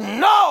may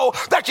know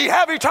that ye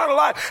have eternal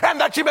life, and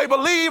that ye may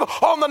believe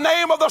on the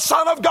name of the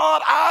Son of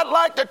God. I'd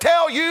like to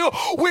tell you,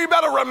 we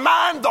better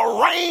remind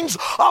the reins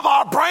of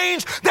our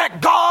brains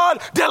that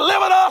God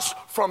delivered us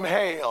from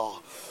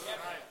hell.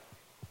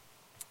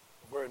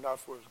 Were it not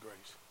for his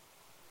grace,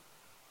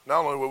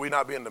 not only would we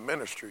not be in the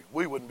ministry,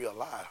 we wouldn't be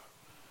alive.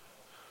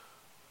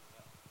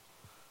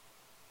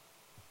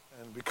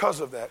 And because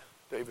of that,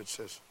 David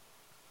says,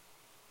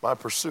 my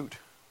pursuit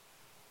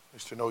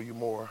is to know you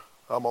more.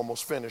 I'm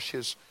almost finished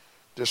his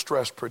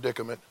distressed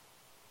predicament.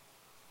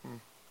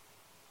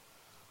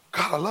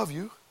 God, I love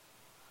you.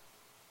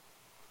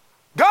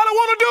 God, I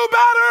want to do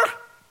better.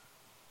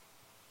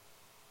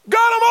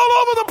 God, I'm all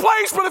over the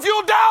place, but if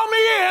you'll dial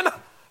me in,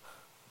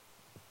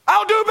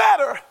 I'll do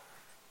better.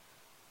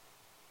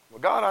 Well,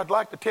 God, I'd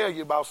like to tell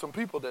you about some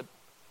people that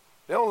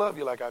they don't love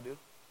you like I do.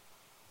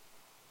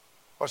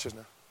 Watch this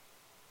now.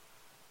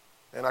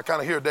 And I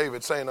kind of hear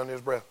David saying under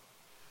his breath,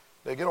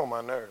 they get on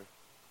my nerves.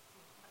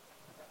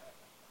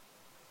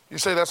 You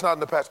say that's not in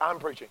the past. I'm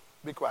preaching.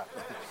 Be quiet.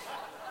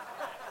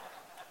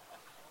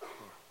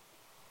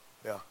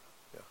 Yeah.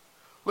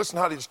 Listen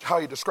how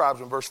he describes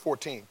in verse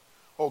 14.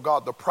 Oh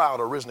God, the proud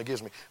are risen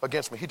against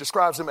me. He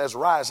describes them as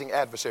rising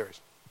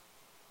adversaries.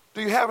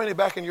 Do you have any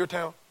back in your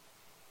town?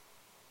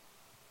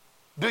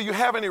 Do you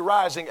have any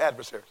rising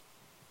adversaries?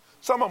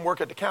 Some of them work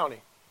at the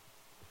county.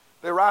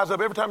 They rise up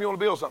every time you want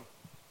to build something.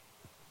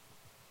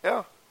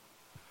 Yeah.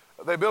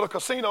 If they build a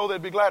casino,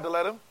 they'd be glad to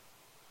let them.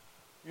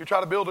 You try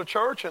to build a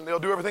church, and they'll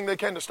do everything they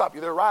can to stop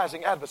you. They're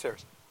rising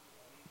adversaries.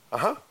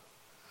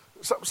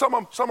 Some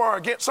of them are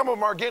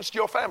against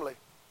your family.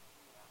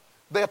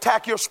 They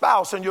attack your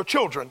spouse and your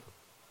children.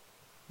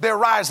 They're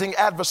rising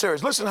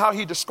adversaries. Listen how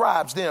he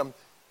describes them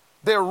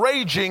They're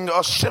raging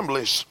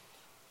assemblies.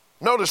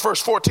 Notice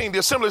verse 14, the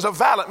assemblies of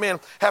violent men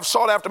have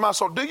sought after my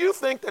soul. Do you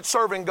think that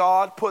serving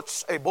God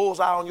puts a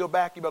bullseye on your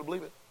back? You better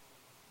believe it.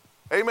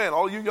 Amen.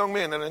 All you young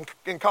men that are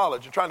in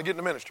college and trying to get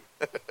into ministry.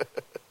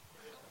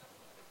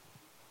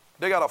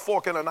 They got a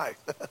fork and a knife.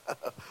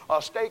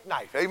 A steak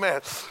knife.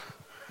 Amen.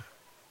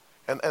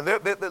 And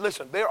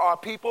listen, there are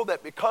people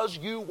that because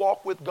you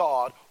walk with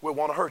God will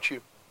want to hurt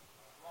you.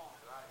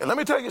 And let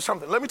me tell you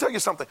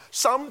something.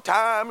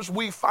 Sometimes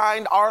we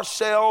find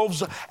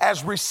ourselves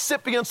as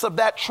recipients of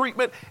that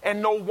treatment,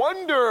 and no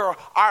wonder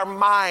our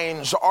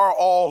minds are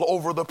all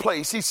over the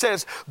place. He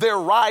says they're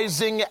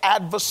rising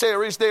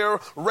adversaries, they're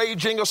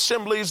raging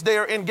assemblies,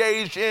 they're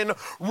engaged in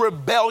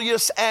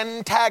rebellious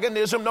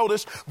antagonism.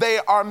 Notice, they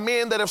are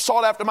men that have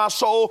sought after my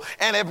soul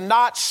and have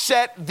not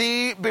set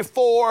thee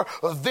before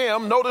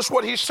them. Notice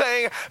what he's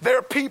saying.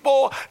 They're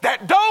people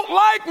that don't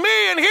like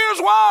me, and here's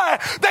why.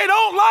 They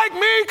don't like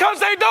me because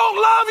they don't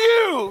love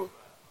you.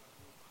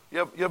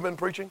 You ever been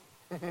preaching?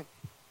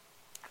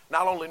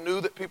 Not only knew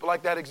that people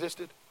like that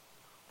existed,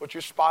 but you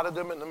spotted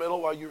them in the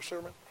middle while you were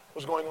serving?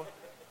 What's going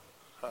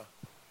on?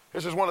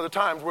 This is one of the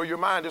times where your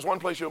mind is one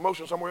place, your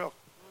emotion somewhere else.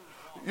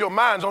 Your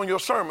mind's on your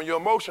sermon. Your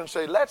emotions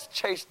say, let's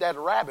chase that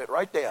rabbit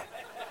right there.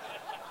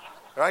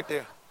 Right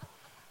there.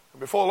 And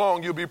before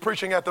long, you'll be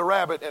preaching at the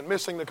rabbit and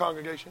missing the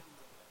congregation.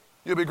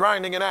 You'll be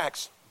grinding an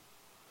axe.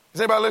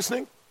 Is anybody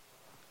listening?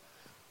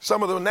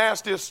 Some of the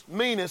nastiest,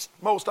 meanest,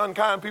 most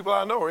unkind people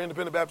I know are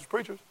independent Baptist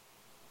preachers.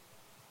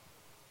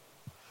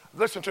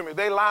 Listen to me.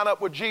 They line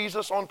up with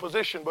Jesus on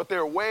position, but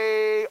they're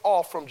way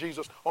off from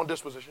Jesus on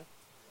disposition.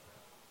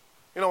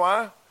 You know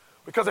why?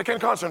 Because they can't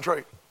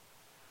concentrate.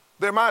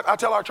 I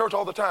tell our church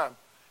all the time,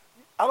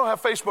 I don't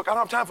have Facebook. I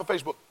don't have time for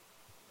Facebook.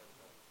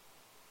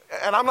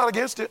 And I'm not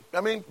against it.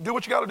 I mean, do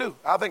what you got to do.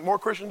 I think more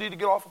Christians need to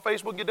get off of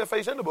Facebook and get their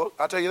face in the book.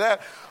 I'll tell you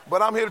that.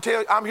 But I'm here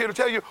to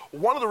tell you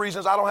one of the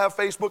reasons I don't have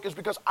Facebook is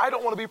because I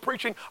don't want to be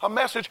preaching a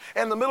message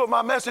and in the middle of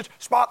my message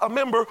spot a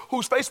member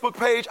whose Facebook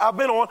page I've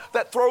been on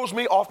that throws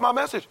me off my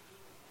message.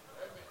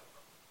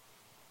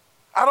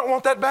 I don't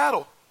want that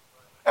battle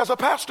as a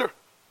pastor.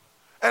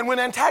 And when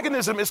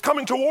antagonism is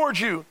coming towards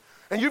you,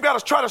 and you've got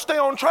to try to stay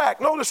on track.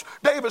 Notice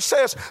David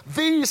says,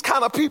 these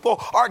kind of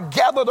people are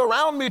gathered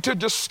around me to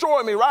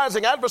destroy me.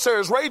 Rising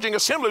adversaries, raging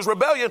assemblies,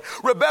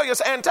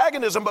 rebellious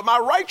antagonism. But my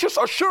righteous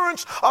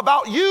assurance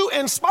about you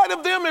in spite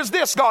of them is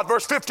this, God,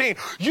 verse 15.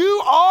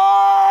 You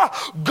are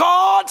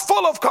God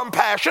full of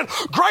compassion,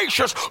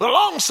 gracious,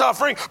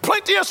 long-suffering,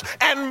 plenteous,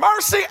 and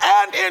mercy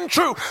and in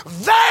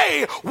truth.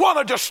 They want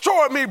to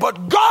destroy me,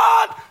 but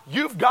God,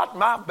 you've got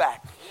my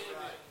back.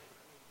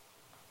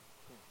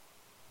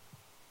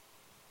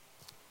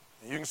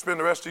 You can spend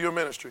the rest of your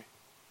ministry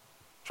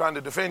trying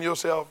to defend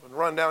yourself and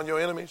run down your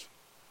enemies,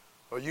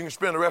 or you can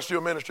spend the rest of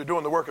your ministry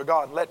doing the work of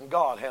God and letting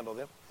God handle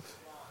them.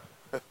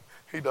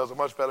 He does a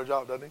much better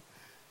job, doesn't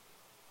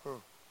he?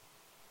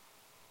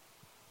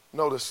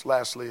 Notice,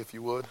 lastly, if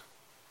you would,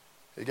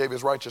 he gave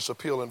his righteous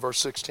appeal in verse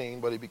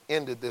 16, but he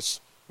ended this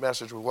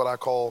message with what I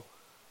call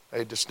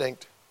a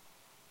distinct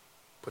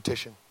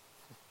petition.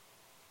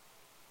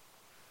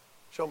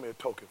 Show me a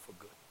token for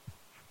good.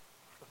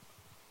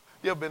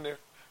 You ever been there?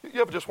 You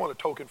ever just want a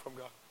token from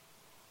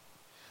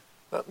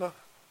God? No.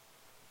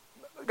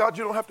 God,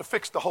 you don't have to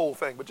fix the whole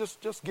thing, but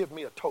just give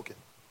me a token.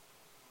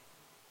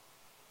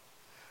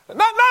 Not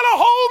a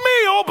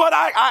whole meal, but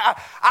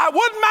I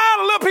wouldn't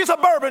mind a little piece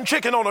of bourbon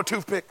chicken on a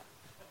toothpick.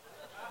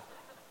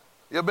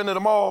 You ever been to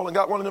the mall and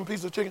got one of them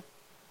pieces of chicken?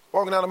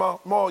 Walking down the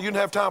mall, you didn't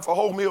have time for a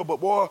whole meal,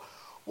 but boy,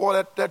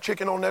 that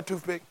chicken on that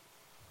toothpick.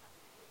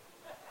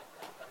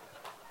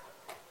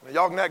 Now,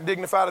 y'all can act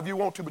dignified if you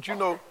want to, but you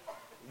know,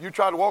 you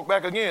try to walk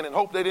back again and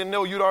hope they didn't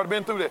know you'd already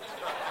been through that.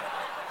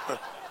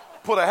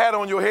 Put a hat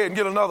on your head and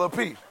get another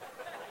piece.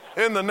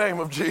 In the name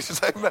of Jesus,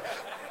 amen.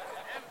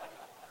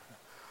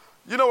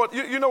 You know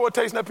what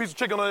tasting that piece of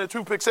chicken on that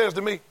toothpick says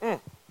to me?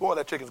 Boy,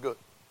 that chicken's good.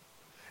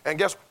 And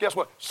guess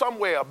what?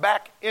 Somewhere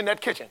back in that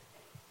kitchen,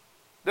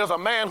 there's a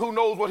man who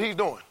knows what he's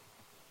doing.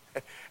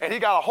 And he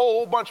got a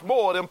whole bunch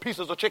more of them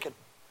pieces of chicken.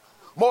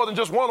 More than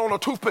just one on a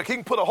toothpick. He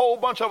can put a whole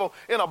bunch of them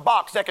in a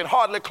box that can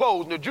hardly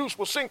close, and the juice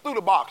will sink through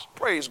the box.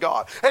 Praise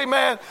God.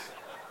 Amen.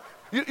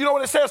 You know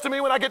what it says to me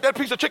when I get that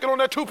piece of chicken on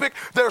that toothpick?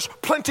 There's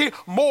plenty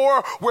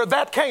more where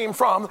that came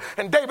from.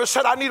 And David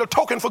said, I need a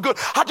token for good.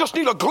 I just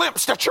need a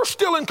glimpse that you're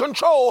still in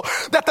control,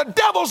 that the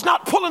devil's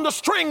not pulling the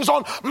strings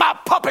on my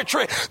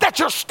puppetry, that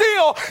you're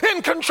still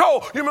in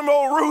control. You remember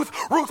old Ruth?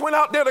 Ruth went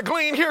out there to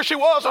glean. Here she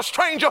was, a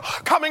stranger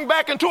coming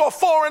back into a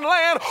foreign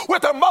land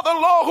with her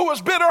mother-in-law who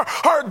was bitter,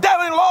 her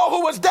dad-in-law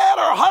who was dead,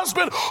 her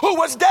husband who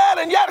was dead,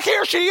 and yet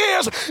here she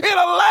is in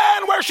a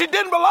land where she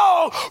didn't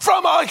belong,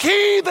 from a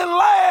heathen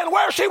land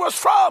where she was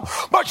from.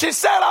 But she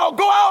said, I'll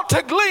go out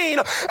to glean.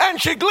 And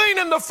she gleaned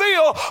in the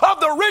field of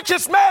the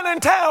richest man in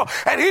town.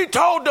 And he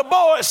told the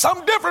boys,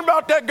 something different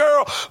about that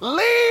girl.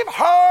 Leave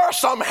her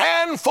some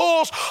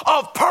handfuls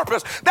of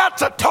purpose.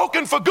 That's a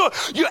token for good.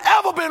 You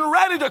ever been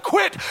ready to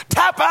quit,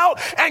 tap out,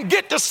 and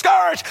get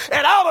discouraged?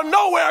 And out of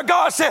nowhere,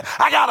 God said,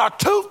 I got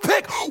a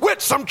toothpick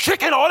with some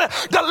chicken on it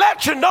to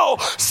let you know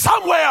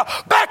somewhere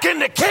back in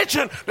the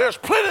kitchen, there's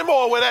plenty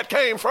more where that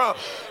came from.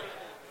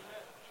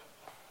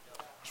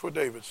 That's what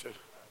David said.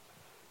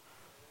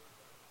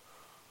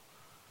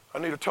 I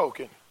need a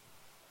token.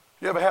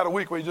 You ever had a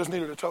week where you just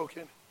needed a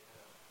token?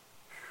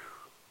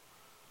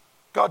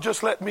 God,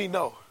 just let me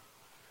know.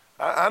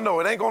 I know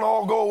it ain't going to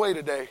all go away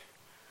today,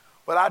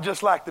 but I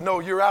just like to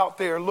know you're out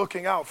there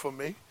looking out for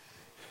me.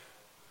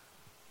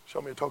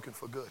 Show me a token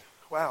for good.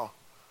 Wow.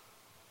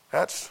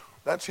 That's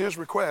his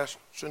request,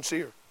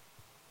 sincere.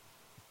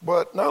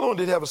 But not only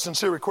did he have a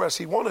sincere request,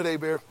 he wanted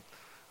a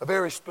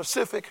very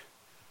specific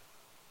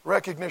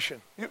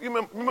recognition. You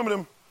remember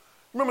them?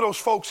 Remember those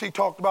folks he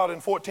talked about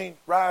in 14,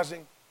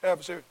 rising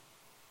adversaries?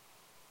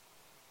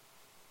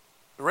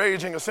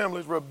 Raging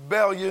assemblies,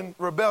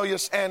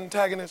 rebellious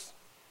antagonists,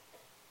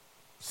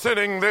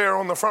 sitting there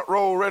on the front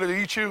row ready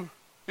to eat you.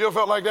 You ever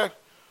felt like that?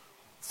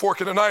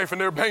 Fork and a knife and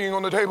they're banging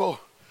on the table.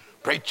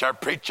 Preacher,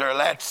 preacher,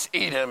 let's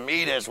eat him,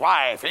 eat his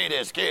wife, eat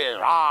his kids.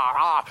 Rah,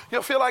 rah. You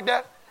ever feel like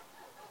that?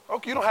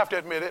 Okay, you don't have to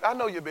admit it. I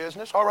know your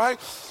business, all right?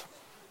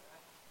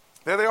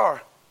 There they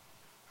are.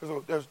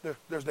 There's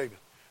David.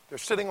 They're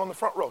sitting on the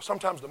front row.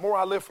 Sometimes the more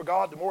I live for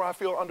God, the more I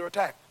feel under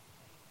attack.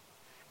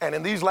 And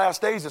in these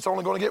last days, it's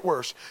only going to get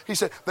worse. He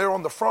said, they're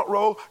on the front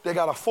row. They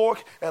got a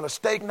fork and a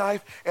steak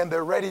knife, and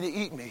they're ready to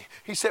eat me.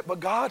 He said, but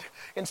God,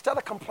 instead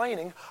of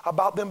complaining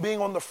about them being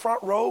on the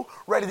front row,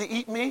 ready to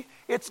eat me,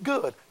 it's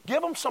good.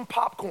 Give them some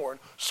popcorn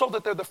so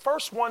that they're the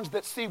first ones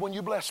that see when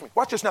you bless me.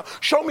 Watch this now.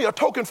 Show me a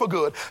token for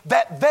good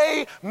that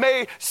they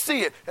may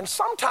see it. And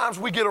sometimes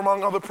we get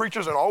among other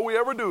preachers, and all we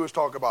ever do is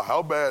talk about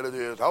how bad it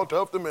is, how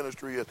tough the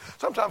ministry is.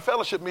 Sometimes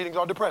fellowship meetings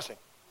are depressing.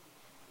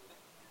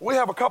 We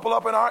have a couple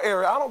up in our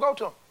area. I don't go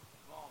to them.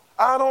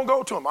 I don't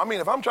go to them. I mean,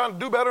 if I'm trying to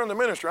do better in the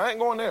ministry, I ain't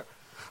going there.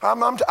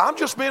 I'm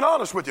just being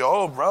honest with you.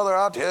 Oh, brother,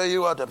 I'll tell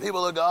you what, the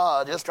people of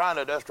God just trying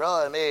to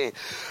destroy me.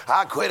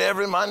 I quit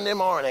every Monday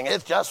morning.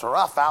 It's just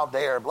rough out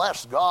there.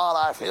 Bless God,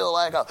 I feel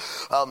like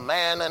a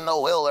man in the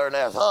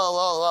wilderness.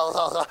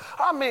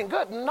 I mean,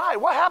 good night.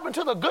 What happened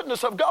to the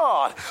goodness of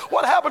God?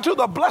 What happened to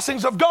the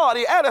blessings of God?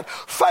 He added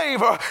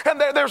favor,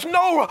 and there's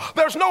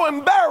no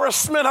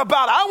embarrassment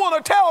about it. I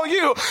want to tell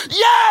you,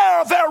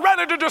 yeah, they're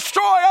ready to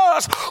destroy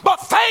us, but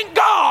thank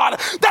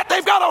God that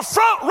they've got a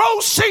front row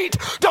seat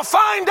to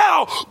find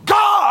out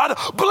God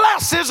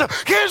blesses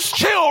his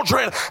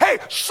children. Hey,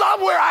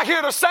 somewhere I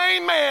hear the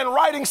same man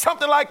writing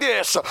something like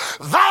this.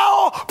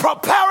 Thou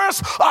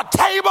preparest a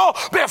table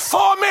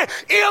before me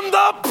in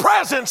the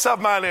presence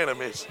of mine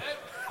enemies.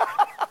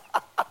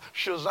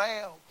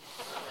 Shazam.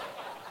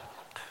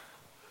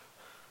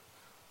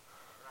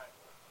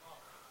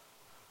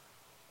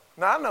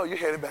 Now, I know you're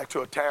headed back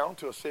to a town,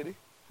 to a city,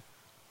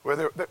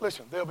 where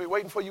listen, they'll be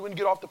waiting for you when you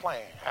get off the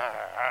plane.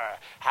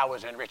 How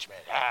was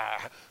enrichment?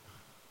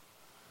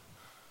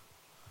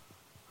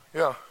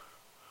 Yeah,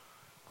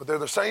 but they're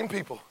the same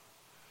people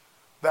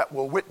that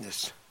will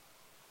witness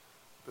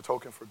the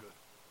token for good.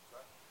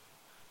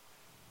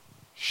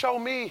 Show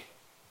me,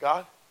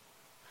 God.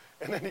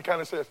 And then he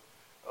kind of says,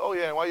 oh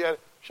yeah, why you at it?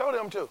 Show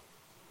them too.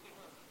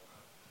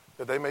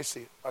 That they may see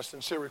it. A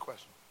sincere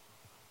request.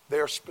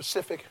 Their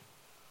specific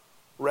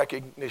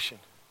recognition.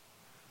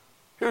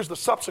 Here's the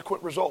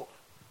subsequent result.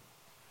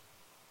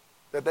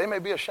 That they may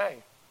be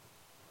ashamed.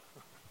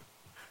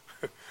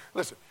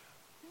 Listen.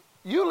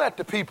 You let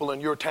the people in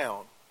your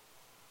town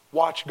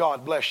watch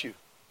God bless you.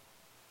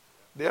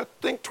 They'll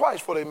think twice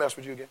before they mess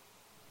with you again.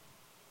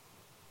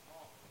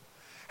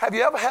 Have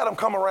you ever had them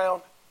come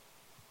around?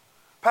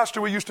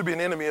 Pastor, we used to be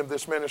an enemy of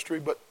this ministry,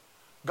 but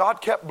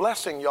God kept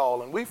blessing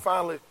y'all, and we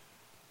finally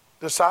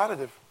decided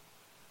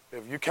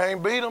if you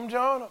can't beat them,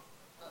 join them.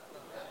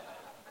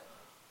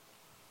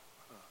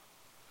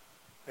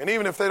 And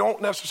even if they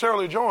don't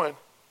necessarily join,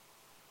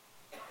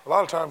 a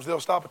lot of times they'll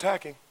stop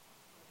attacking.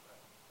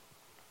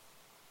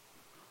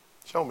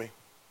 Show me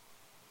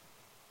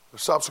the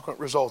subsequent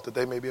result that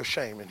they may be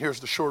ashamed. And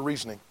here's the sure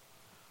reasoning.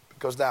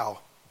 Because thou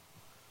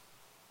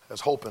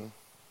hast holpen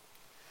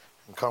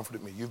and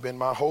comforted me. You've been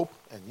my hope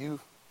and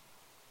you've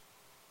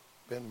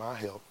been my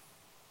help.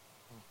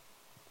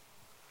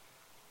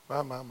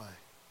 My.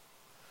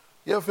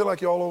 You ever feel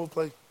like you're all over the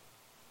place?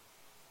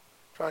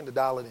 Trying to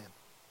dial it in.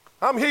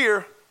 I'm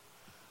here,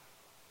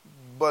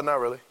 but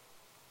not really.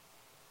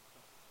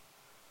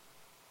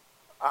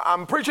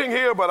 I'm preaching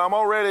here, but I'm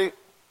already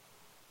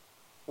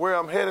where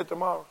I'm headed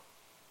tomorrow.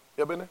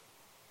 You ever been there?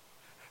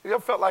 You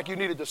ever felt like you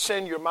needed to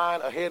send your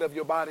mind ahead of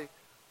your body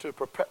to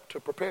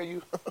prepare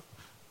you?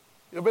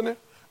 You ever been there?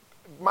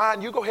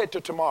 Mind, you go ahead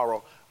to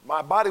tomorrow.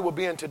 My body will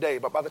be in today,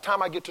 but by the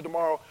time I get to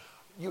tomorrow,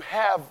 you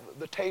have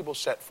the table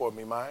set for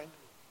me, mind.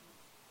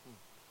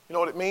 You know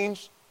what it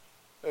means?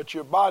 that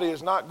your body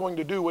is not going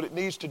to do what it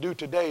needs to do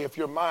today if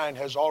your mind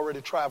has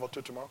already traveled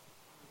to tomorrow.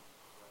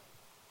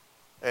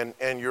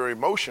 And your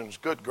emotions,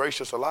 good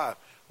gracious alive,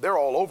 they're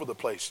all over the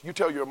place. You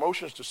tell your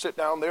emotions to sit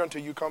down there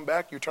until you come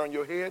back, you turn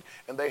your head,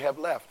 and they have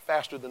left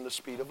faster than the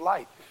speed of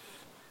light.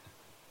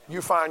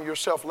 You find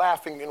yourself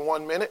laughing in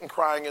 1 minute and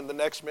crying in the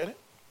next minute.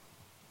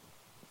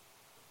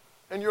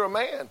 And you're a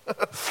man,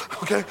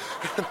 okay?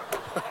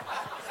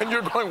 And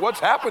you're going,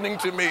 what's happening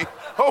to me?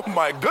 Oh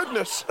my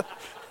goodness.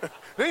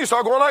 Then you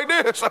start going like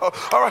this.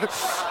 All right.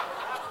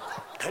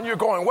 And you're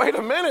going, wait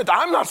a minute,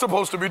 I'm not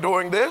supposed to be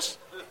doing this.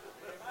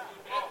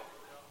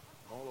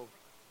 All over.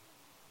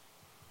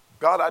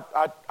 God,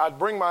 I'd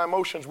bring my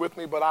emotions with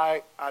me, but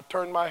I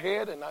turned my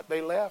head and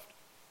they left.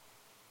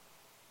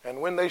 And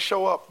when they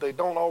show up, they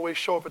don't always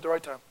show up at the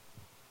right time.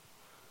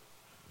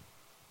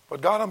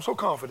 But God, I'm so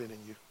confident in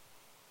you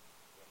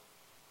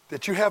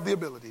that you have the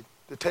ability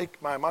to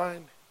take my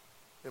mind,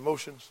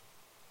 emotions,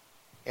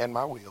 and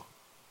my will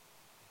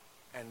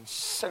and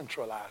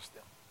centralize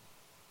them.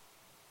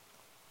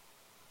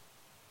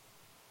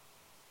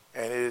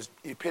 And it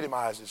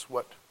epitomizes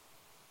what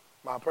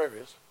my prayer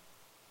is.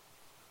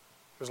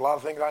 There's a lot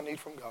of things I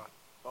need from God.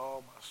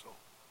 Oh, my soul.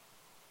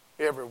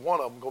 Every one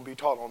of them going to be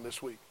taught on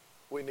this week.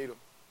 We need them.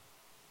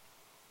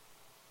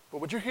 But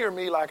would you hear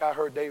me like I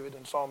heard David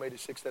in Psalm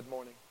 86 that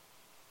morning?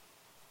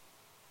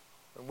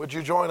 And would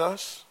you join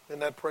us in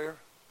that prayer?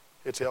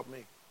 It's helped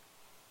me.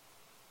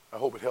 I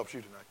hope it helps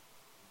you tonight.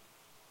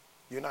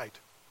 Unite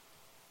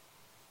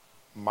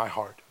my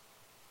heart.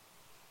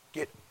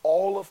 Get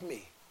all of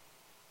me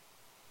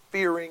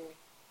fearing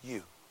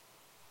you.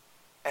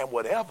 And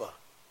whatever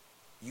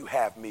you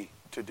have me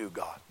to do,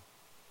 God,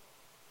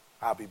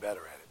 I'll be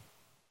better at it.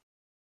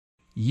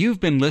 You've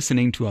been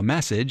listening to a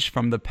message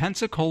from the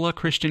Pensacola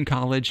Christian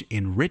College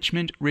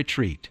Enrichment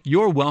Retreat.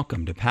 You're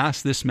welcome to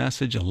pass this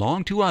message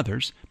along to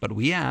others, but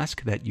we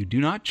ask that you do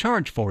not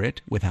charge for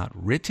it without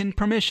written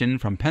permission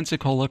from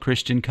Pensacola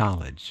Christian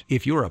College.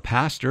 If you're a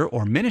pastor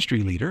or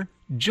ministry leader,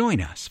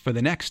 join us for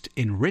the next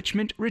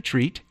Enrichment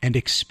Retreat and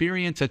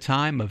experience a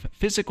time of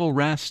physical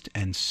rest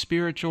and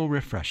spiritual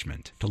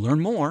refreshment. To learn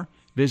more,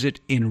 visit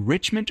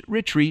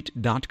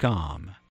enrichmentretreat.com.